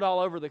they toured all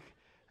over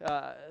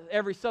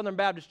every Southern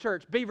Baptist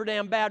church, Beaver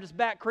Dam Baptist,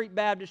 Back Creek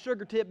Baptist,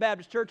 Sugar Tip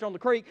Baptist Church on the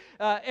creek.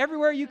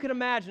 Everywhere you can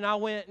imagine, I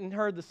went and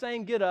heard the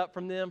same get up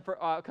from them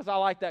because I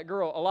like that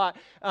girl a lot.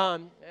 I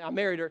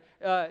married her.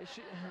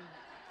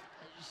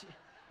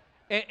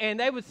 And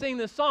they would sing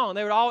this song.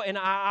 They would all, and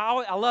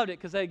I loved it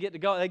because they get a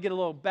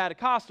little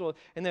Pentecostal,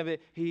 and they'd be,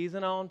 He's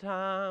an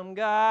on-time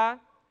God.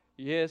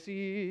 Yes,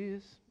 He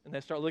is. And they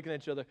start looking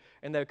at each other,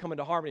 and they come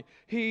into harmony.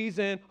 He's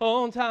an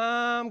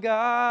on-time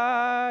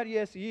God.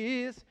 Yes,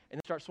 He is. And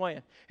they start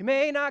swaying. He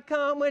may not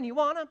come when you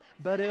want Him,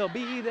 but He'll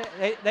be there.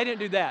 They didn't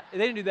do that. They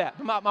didn't do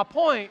that. But my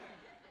point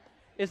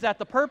is that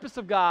the purpose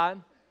of God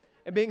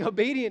and being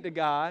obedient to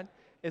God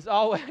is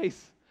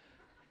always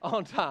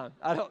on time.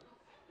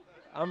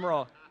 I'm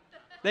wrong.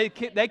 They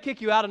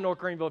kick you out of North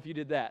Greenville if you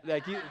did that.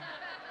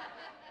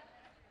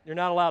 You're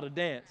not allowed to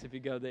dance if you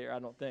go there, I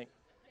don't think.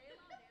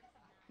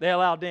 They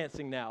allow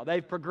dancing now.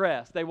 They've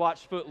progressed. They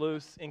watch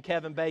Footloose and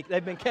Kevin Bacon.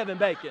 They've been Kevin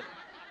Bacon.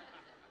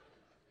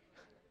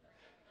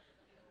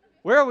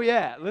 Where are we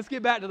at? Let's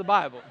get back to the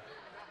Bible.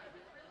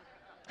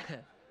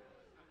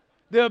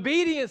 The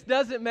obedience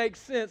doesn't make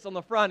sense on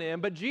the front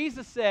end, but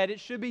Jesus said it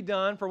should be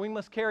done, for we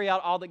must carry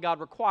out all that God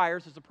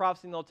requires. There's a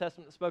prophecy in the Old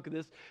Testament that spoke of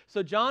this.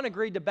 So John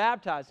agreed to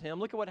baptize him.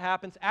 Look at what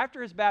happens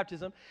after his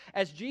baptism.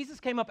 As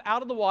Jesus came up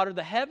out of the water,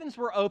 the heavens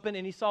were open,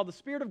 and he saw the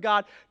Spirit of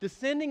God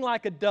descending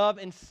like a dove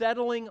and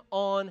settling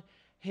on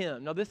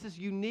him. Now, this is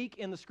unique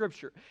in the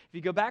Scripture. If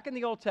you go back in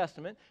the Old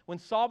Testament, when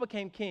Saul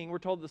became king, we're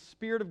told the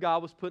Spirit of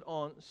God was put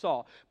on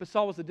Saul. But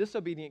Saul was a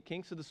disobedient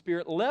king, so the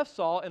Spirit left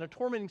Saul, and a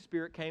tormenting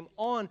spirit came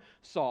on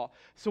Saul.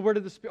 So where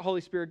did the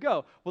Holy Spirit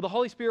go? Well, the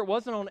Holy Spirit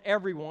wasn't on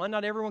everyone.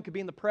 Not everyone could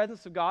be in the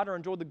presence of God or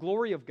enjoy the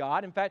glory of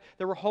God. In fact,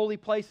 there were holy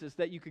places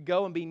that you could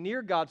go and be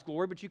near God's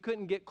glory, but you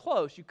couldn't get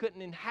close. You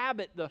couldn't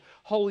inhabit the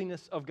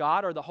holiness of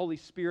God or the Holy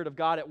Spirit of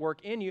God at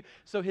work in you.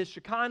 So His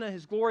Shekinah,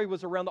 His glory,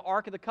 was around the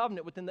Ark of the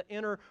Covenant within the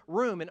inner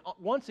room. And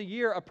once a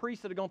year, a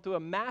priest that had gone through a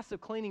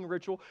massive cleaning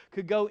ritual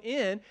could go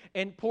in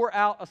and pour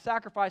out a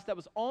sacrifice that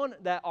was on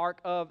that Ark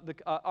of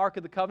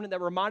the Covenant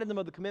that reminded them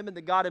of the commitment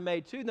that God had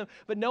made to them,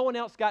 but no one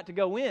else got to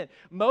go in.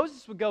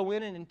 Moses would go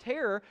in, and in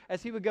terror,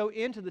 as he would go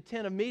into the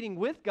tent of meeting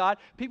with God,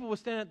 people would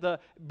stand at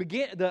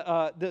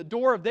the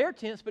door of their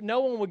tents, but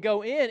no one would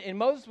go in, and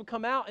Moses would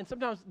come out, and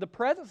sometimes the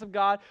presence of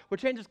God would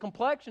change his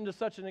complexion to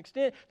such an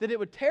extent that it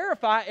would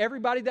terrify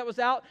everybody that was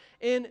out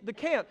in the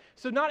camp.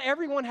 So not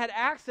everyone had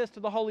access to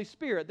the Holy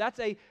Spirit. That's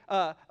a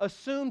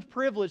assumed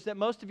privilege that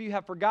most of you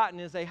have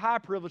forgotten is a high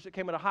privilege that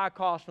came at a high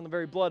cost from the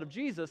very blood of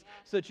Jesus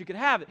so that you could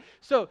have it.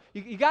 So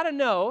you got to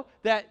know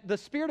that the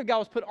Spirit of God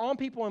was put on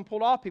people and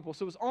pulled off people.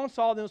 So it was on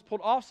Saul, then it was pulled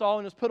off Saul,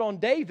 and it was put on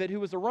David, who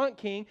was a runt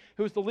king,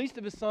 who was the least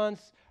of his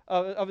sons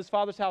of his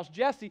father's house,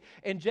 Jesse,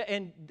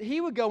 and he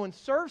would go and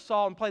serve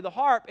Saul and play the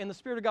harp, and the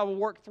Spirit of God would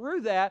work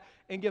through that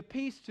and give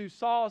peace to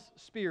Saul's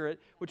spirit,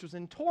 which was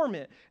in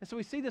torment. And so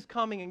we see this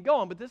coming and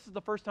going, but this is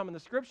the first time in the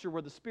Scripture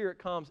where the Spirit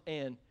comes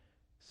and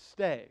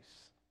stays.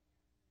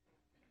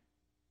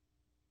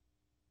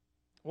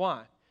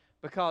 Why?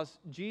 Because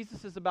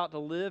Jesus is about to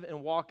live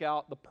and walk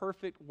out the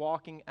perfect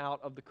walking out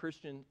of the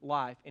Christian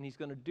life, and He's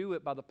going to do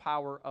it by the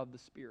power of the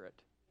Spirit.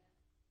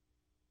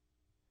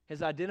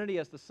 His identity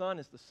as the Son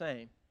is the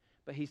same,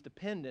 but He's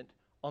dependent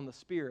on the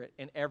Spirit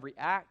in every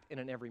act and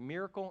in every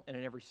miracle and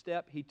in every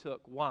step He took.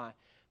 Why?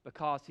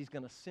 Because He's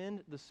going to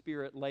send the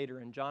Spirit later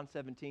in John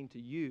 17 to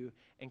you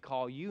and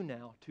call you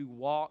now to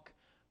walk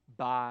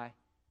by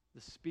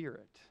the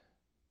Spirit.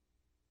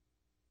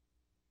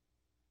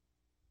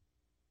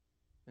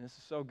 And this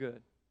is so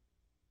good.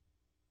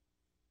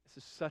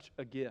 This is such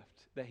a gift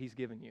that He's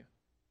given you.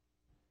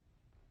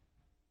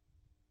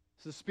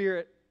 So the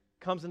Spirit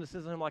comes and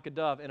descends on him like a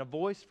dove, and a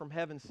voice from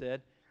heaven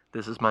said,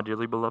 "This is my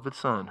dearly beloved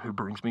Son, who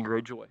brings me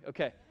great joy."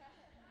 Okay.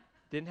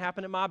 Didn't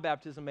happen at my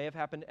baptism, may have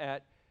happened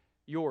at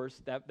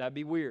yours. That'd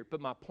be weird.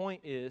 But my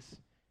point is,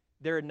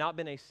 there had not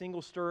been a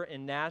single stir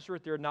in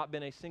Nazareth. There had not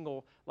been a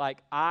single,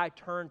 I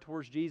turned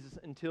towards Jesus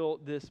until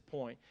this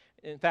point.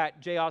 In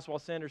fact, J.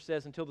 Oswald Sanders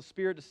says, until the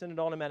Spirit descended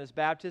on him at his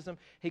baptism,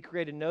 he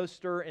created no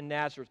stir in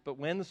Nazareth. But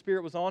when the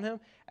Spirit was on him,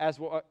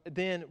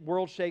 then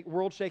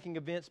world-shaking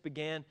events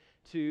began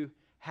to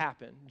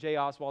happen. J.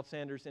 Oswald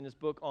Sanders, in his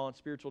book on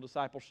spiritual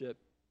discipleship,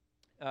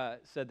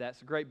 said that.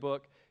 It's a great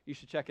book. You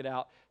should check it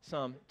out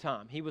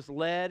sometime. He was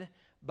led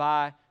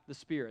by the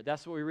Spirit.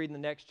 That's what we read in the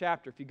next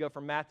chapter. If you go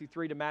from Matthew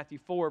 3 to Matthew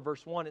 4,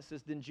 verse 1, it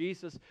says, then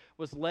Jesus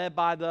was led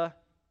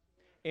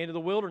into the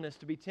wilderness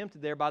to be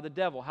tempted there by the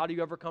devil. How do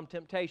you overcome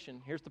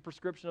temptation? Here's the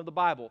prescription of the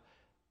Bible.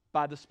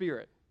 By the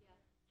Spirit. Yeah.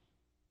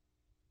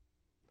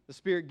 The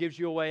Spirit gives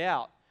you a way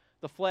out.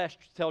 The flesh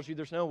tells you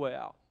there's no way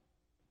out.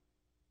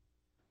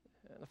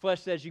 The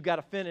flesh says you've got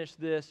to finish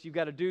this, you've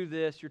got to do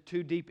this, you're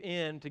too deep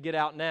in to get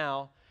out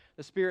now.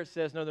 The Spirit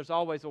says, no, there's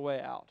always a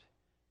way out.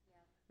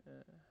 Yeah.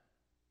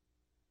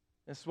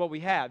 This is what we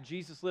have.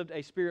 Jesus lived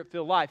a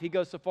Spirit-filled life. He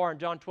goes so far in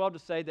John 12 to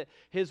say that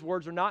His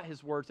words are not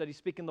His words, that He's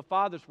speaking the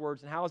Father's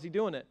words. And how is He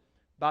doing it?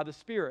 By the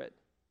Spirit.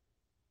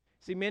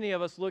 See, many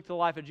of us look to the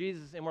life of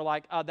Jesus and we're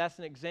like, oh, that's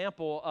an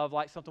example of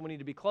something we need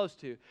to be close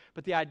to.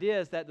 But the idea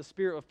is that the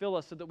Spirit will fill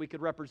us so that we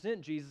could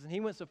represent Jesus. And He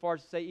went so far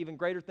as to say even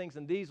greater things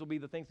than these will be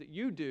the things that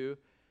you do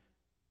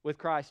with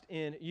Christ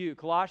in you.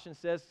 Colossians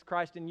says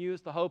Christ in you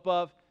is the hope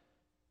of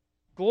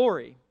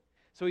glory.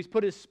 So He's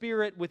put His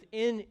Spirit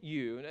within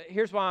you.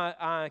 Here's why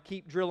I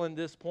keep drilling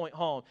this point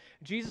home.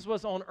 Jesus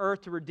was on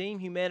earth to redeem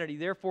humanity.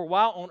 Therefore,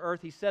 while on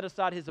earth, He set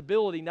aside His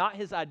ability, not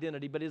His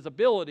identity, but His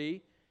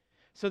ability,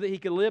 so that He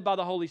could live by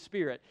the Holy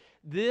Spirit.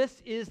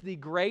 This is the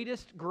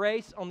greatest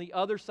grace on the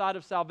other side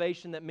of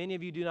salvation that many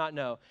of you do not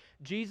know.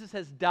 Jesus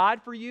has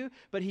died for you,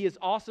 but He has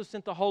also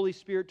sent the Holy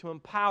Spirit to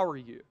empower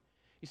you.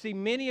 You see,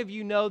 many of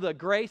you know the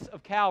grace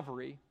of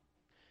Calvary,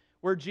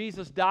 where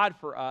Jesus died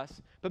for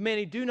us, but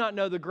many do not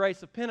know the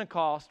grace of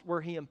Pentecost,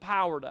 where He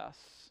empowered us.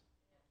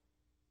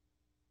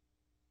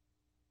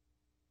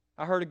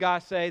 I heard a guy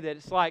say that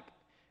it's like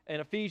in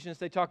Ephesians,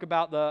 they talk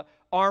about the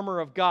armor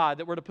of God,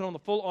 that we're to put on the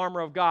full armor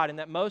of God, and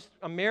that most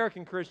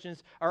American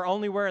Christians are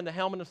only wearing the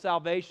helmet of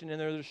salvation,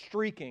 and they're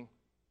streaking.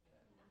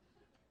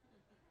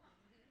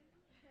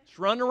 Just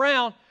running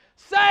around,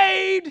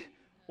 saved!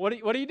 What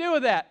do you do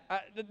with that?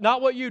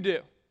 Not what you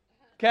do,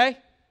 okay?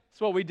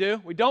 That's what we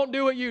do. We don't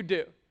do what you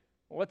do.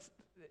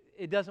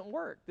 It doesn't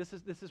work. This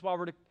is why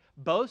we're to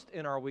boast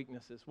in our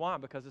weaknesses. Why?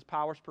 Because His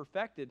power is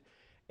perfected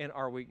in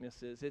our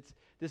weaknesses. It's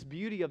this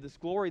beauty of this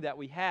glory that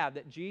we have,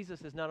 that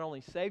Jesus has not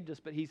only saved us,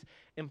 but He's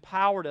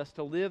empowered us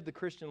to live the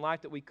Christian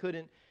life that we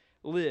couldn't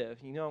live.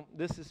 You know,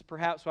 this is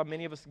perhaps why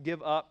many of us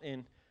give up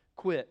and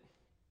quit.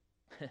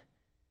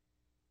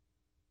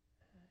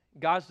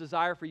 God's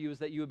desire for you is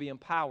that you would be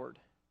empowered,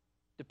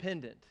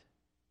 dependent,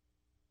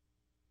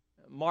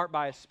 marked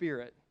by His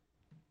Spirit.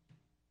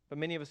 But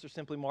many of us are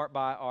simply marked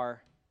by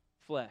our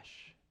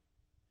flesh.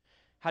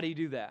 How do you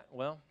do that?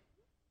 Well,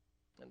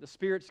 the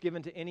Spirit's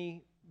given to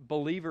any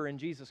believer in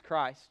Jesus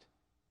Christ.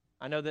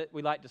 I know that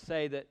we like to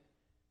say that,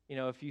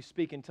 if you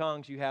speak in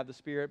tongues, you have the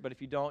Spirit, but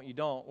if you don't, you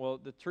don't. Well,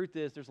 the truth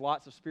is there's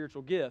lots of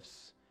spiritual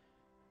gifts.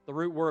 The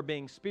root word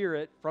being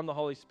Spirit, from the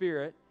Holy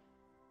Spirit,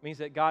 means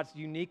that God's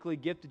uniquely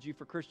gifted you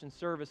for Christian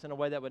service in a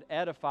way that would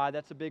edify.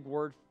 That's a big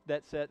word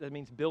that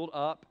means build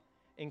up,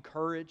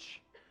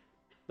 encourage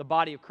the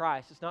body of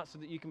Christ. It's not so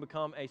that you can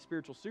become a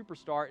spiritual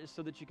superstar. It's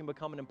so that you can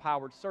become an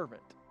empowered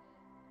servant.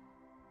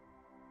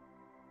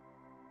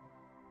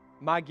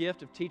 My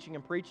gift of teaching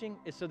and preaching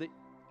is so that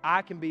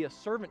I can be a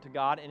servant to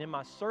God, and in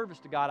my service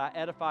to God, I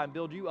edify and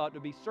build you up to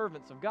be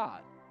servants of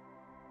God.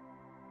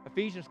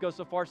 Ephesians goes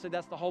so far as to say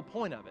that's the whole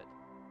point of it.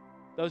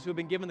 Those who have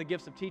been given the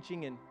gifts of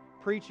teaching and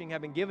preaching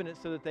have been given it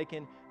so that they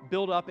can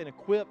build up and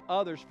equip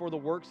others for the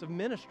works of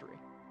ministry.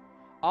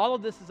 All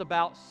of this is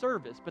about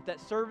service, but that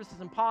service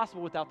is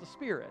impossible without the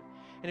Spirit.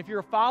 And if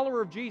you're a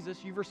follower of Jesus,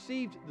 you've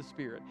received the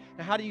Spirit.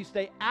 Now, how do you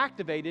stay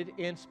activated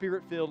in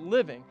Spirit-filled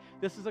living?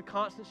 This is a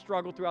constant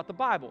struggle throughout the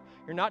Bible.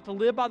 You're not to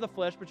live by the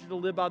flesh, but you're to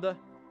live by the...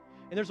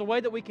 And there's a way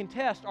that we can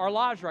test our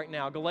lives right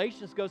now.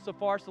 Galatians goes so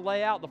far as to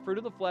lay out the fruit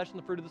of the flesh and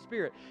the fruit of the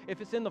Spirit.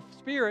 If it's in the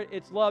Spirit,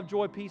 it's love,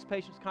 joy, peace,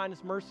 patience,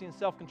 kindness, mercy, and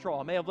self-control.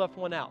 I may have left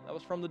one out. That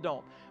was from the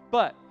dome.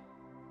 But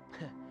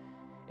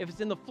if it's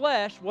in the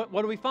flesh, what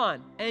do we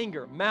find?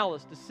 Anger,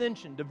 malice,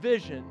 dissension,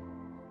 division.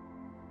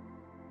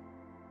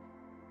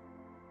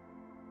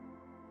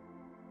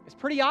 It's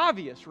pretty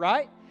obvious,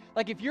 right?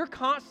 Like if you're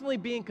constantly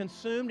being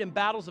consumed in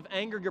battles of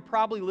anger, you're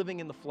probably living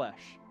in the flesh.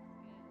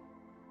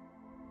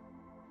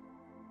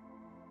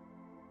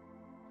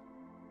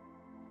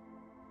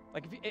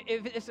 Like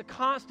if it's a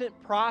constant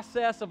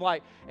process of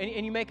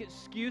and you make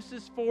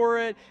excuses for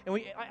it,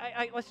 and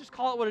let's just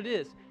call it what it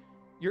is.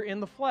 You're in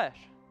the flesh.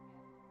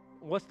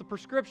 What's the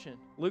prescription?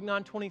 Luke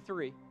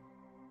 9:23. If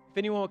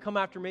anyone will come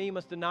after me, he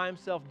must deny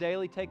himself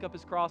daily, take up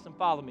his cross, and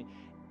follow me.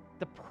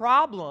 The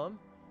problem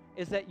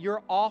is that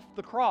you're off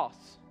the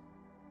cross.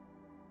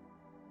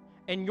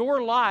 And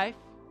your life,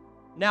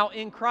 now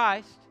in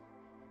Christ,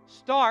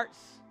 starts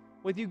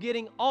with you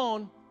getting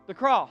on the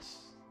cross.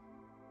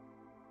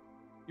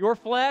 Your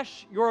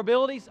flesh, your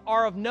abilities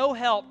are of no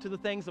help to the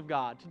things of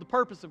God, to the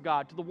purpose of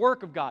God, to the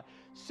work of God.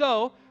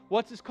 So,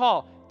 what's this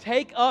call?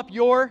 Take up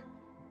your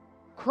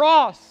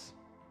cross.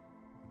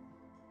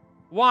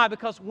 Why?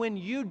 Because when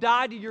you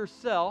die to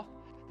yourself,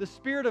 the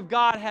Spirit of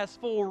God has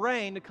full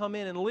reign to come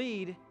in and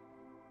lead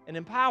and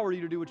empower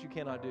you to do what you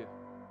cannot do.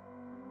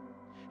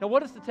 Now,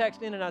 what does the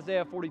text end in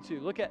Isaiah 42?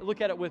 Look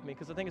at it with me,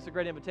 because I think it's a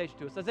great invitation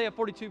to us. Isaiah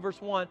 42,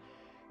 verse 1,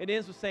 it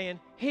ends with saying,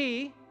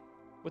 He,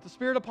 with the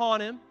Spirit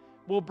upon Him,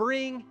 will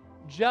bring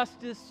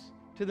justice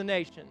to the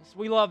nations.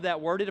 We love that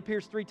word. It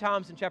appears 3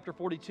 times in chapter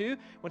 42.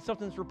 When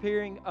something's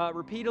appearing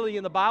repeatedly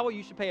in the Bible,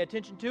 you should pay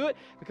attention to it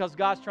because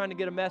God's trying to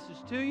get a message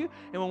to you.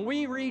 And when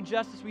we read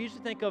justice, we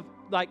usually think of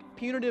like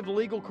punitive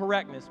legal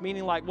correctness,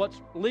 meaning like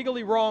what's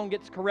legally wrong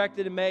gets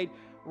corrected and made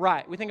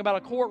right. We think about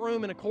a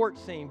courtroom and a court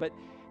scene, but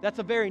that's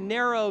a very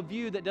narrow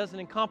view that doesn't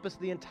encompass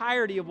the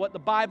entirety of what the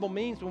Bible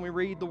means when we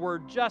read the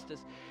word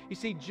justice. You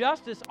see,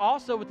 justice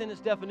also within its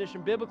definition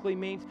biblically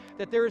means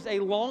that there is a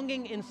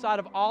longing inside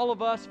of all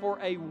of us for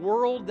a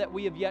world that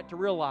we have yet to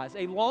realize,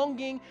 a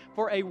longing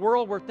for a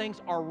world where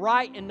things are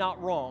right and not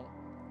wrong.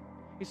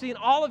 You see, in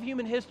all of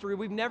human history,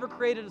 we've never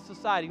created a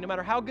society, no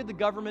matter how good the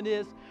government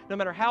is, no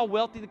matter how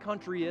wealthy the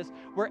country is,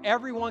 where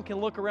everyone can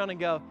look around and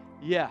go,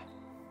 yeah,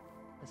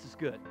 this is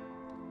good.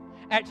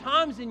 At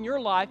times in your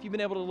life, you've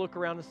been able to look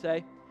around and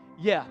say,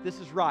 yeah, this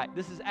is right.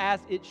 This is as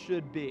it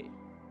should be.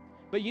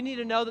 But you need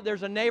to know that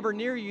there's a neighbor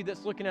near you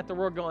that's looking at the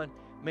world going,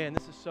 man,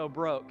 this is so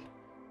broke.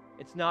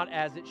 It's not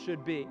as it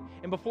should be.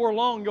 And before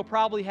long, you'll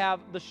probably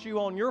have the shoe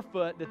on your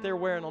foot that they're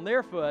wearing on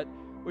their foot,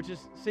 which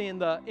is seeing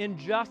the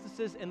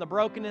injustices and the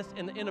brokenness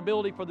and the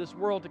inability for this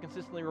world to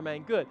consistently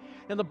remain good.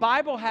 Now, the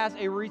Bible has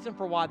a reason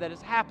for why that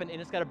has happened,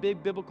 and it's got a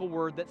big biblical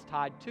word that's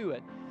tied to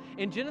it.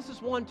 In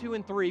Genesis 1, 2,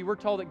 and 3, we're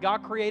told that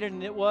God created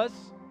and it was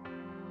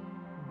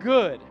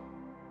good.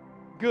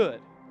 Good.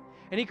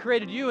 And He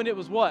created you and it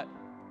was what?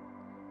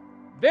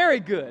 Very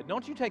good.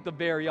 Don't you take the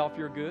very off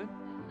your good.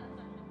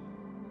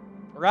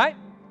 Right?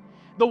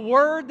 The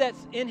word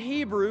that's in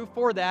Hebrew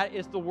for that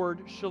is the word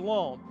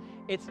shalom.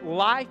 It's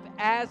life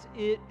as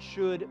it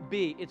should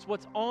be. It's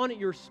what's on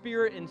your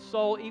spirit and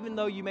soul, even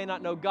though you may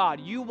not know God.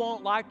 You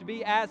want life to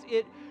be as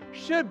it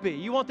should be.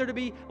 You want there to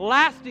be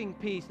lasting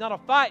peace, not a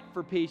fight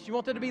for peace. You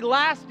want there to be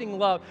lasting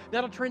love,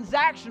 not a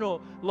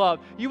transactional love.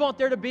 You want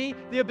there to be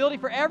the ability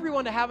for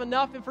everyone to have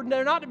enough and for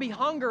there not to be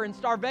hunger and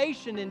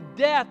starvation and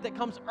death that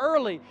comes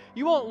early.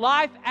 You want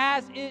life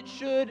as it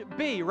should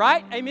be,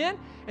 right? Amen?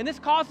 And this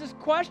causes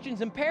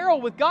questions and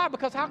peril with God,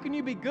 because how can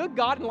you be good,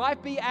 God, and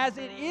life be as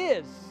it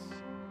is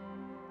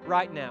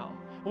right now?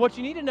 What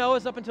you need to know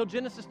is up until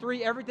Genesis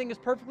 3, everything is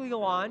perfectly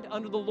aligned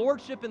under the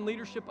lordship and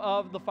leadership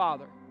of the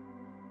Father.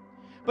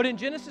 But in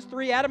Genesis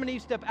 3, Adam and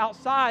Eve step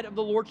outside of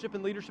the lordship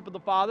and leadership of the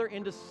Father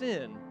into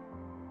sin.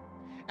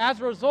 As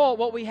a result,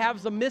 what we have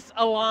is a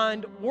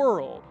misaligned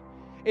world.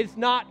 It's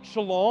not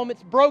shalom,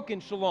 it's broken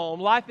shalom.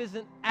 Life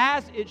isn't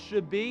as it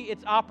should be,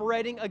 it's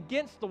operating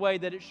against the way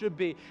that it should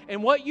be.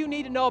 And what you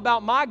need to know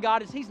about my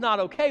God is He's not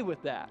okay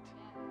with that.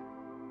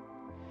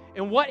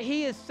 And what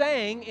He is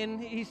saying, and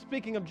He's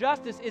speaking of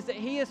justice, is that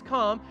He has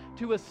come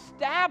to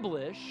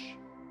establish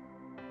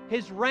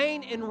His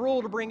reign and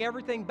rule to bring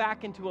everything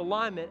back into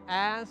alignment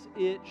as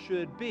it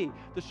should be.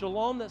 The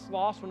shalom that's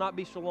lost will not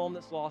be shalom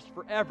that's lost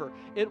forever.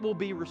 It will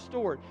be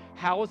restored.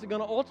 How is it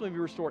going to ultimately be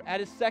restored? At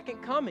His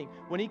second coming.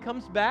 When He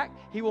comes back,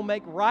 He will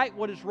make right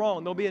what is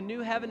wrong. There'll be a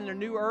new heaven and a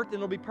new earth, and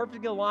it'll be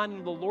perfectly aligned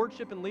under the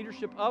lordship and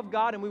leadership of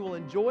God, and we will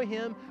enjoy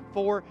Him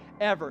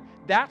forever.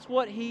 That's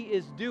what He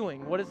is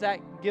doing. What does that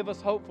give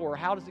us hope for?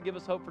 How does it give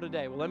us hope for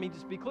today? Well, let me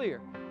just be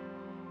clear.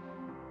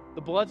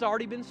 The blood's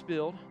already been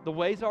spilled, the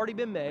way's already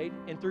been made,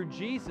 and through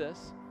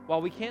Jesus,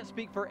 while we can't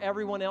speak for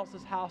everyone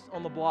else's house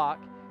on the block,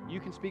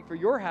 you can speak for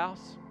your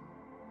house,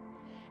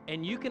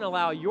 and you can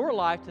allow your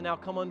life to now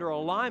come under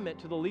alignment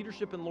to the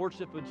leadership and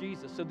lordship of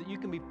Jesus, so that you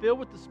can be filled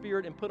with the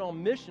Spirit and put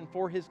on mission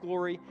for His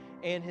glory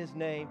and His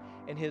name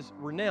and His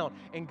renown.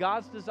 And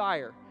God's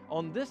desire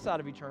on this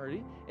side of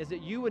eternity is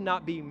that you would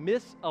not be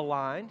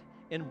misaligned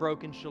in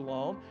broken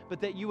shalom, but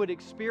that you would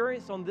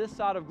experience on this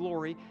side of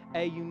glory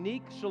a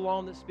unique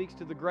shalom that speaks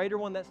to the greater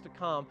one that's to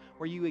come,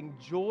 where you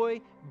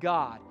enjoy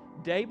God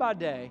day by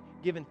day,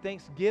 giving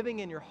thanksgiving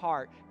in your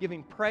heart,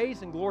 giving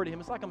praise and glory to Him.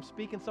 It's like I'm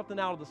speaking something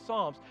out of the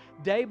Psalms.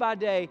 Day by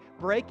day,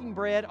 breaking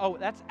bread. Oh,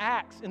 that's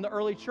Acts in the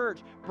early church.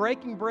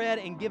 Breaking bread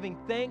and giving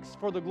thanks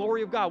for the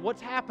glory of God.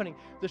 What's happening?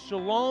 The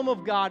shalom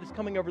of God is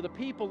coming over the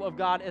people of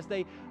God as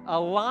they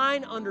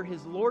align under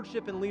His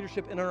lordship and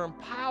leadership and are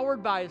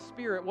empowered by His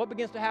Spirit. What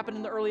begins to happen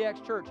in the early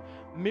Acts church?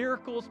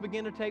 Miracles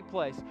begin to take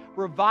place.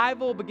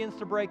 Revival begins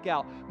to break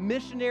out.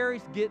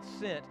 Missionaries get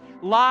sent.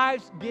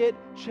 Lives get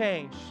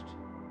changed.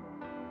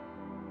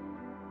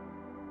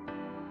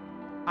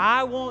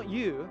 I want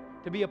you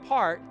to be a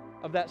part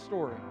of that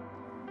story.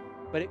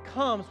 But it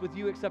comes with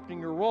you accepting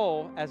your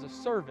role as a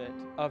servant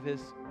of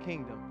His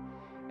kingdom.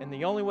 And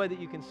the only way that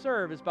you can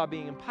serve is by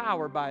being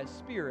empowered by His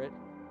Spirit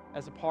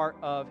as a part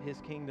of His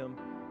kingdom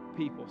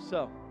people.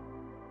 So,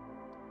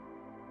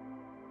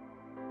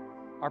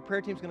 Our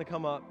prayer team's going to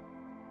come up.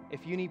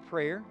 If you need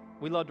prayer,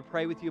 we'd love to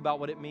pray with you about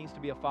what it means to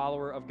be a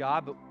follower of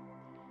God, but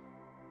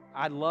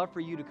I'd love for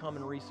you to come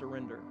and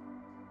resurrender.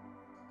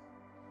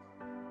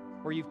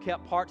 Where you've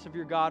kept parts of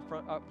your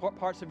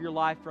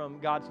life from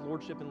God's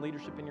lordship and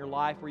leadership in your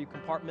life, where you've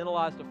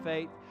compartmentalized a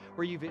faith,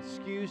 where you've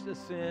excused a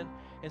sin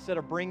instead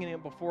of bringing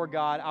it before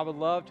God, I would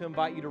love to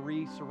invite you to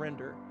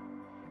resurrender.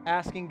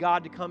 Asking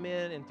God to come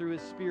in and through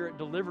His Spirit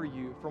deliver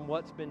you from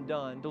what's been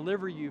done,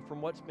 deliver you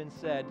from what's been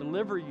said,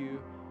 deliver you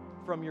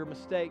from your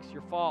mistakes,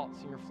 your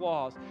faults, and your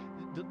flaws,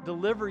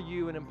 deliver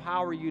you and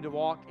empower you to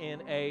walk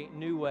in a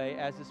new way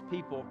as His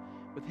people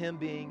with Him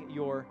being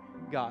your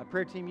God.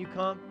 Prayer team, you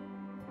come.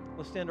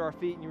 Let's stand to our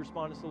feet and you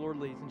respond as the Lord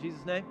leads. In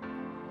Jesus' name,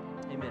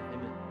 amen.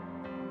 Amen.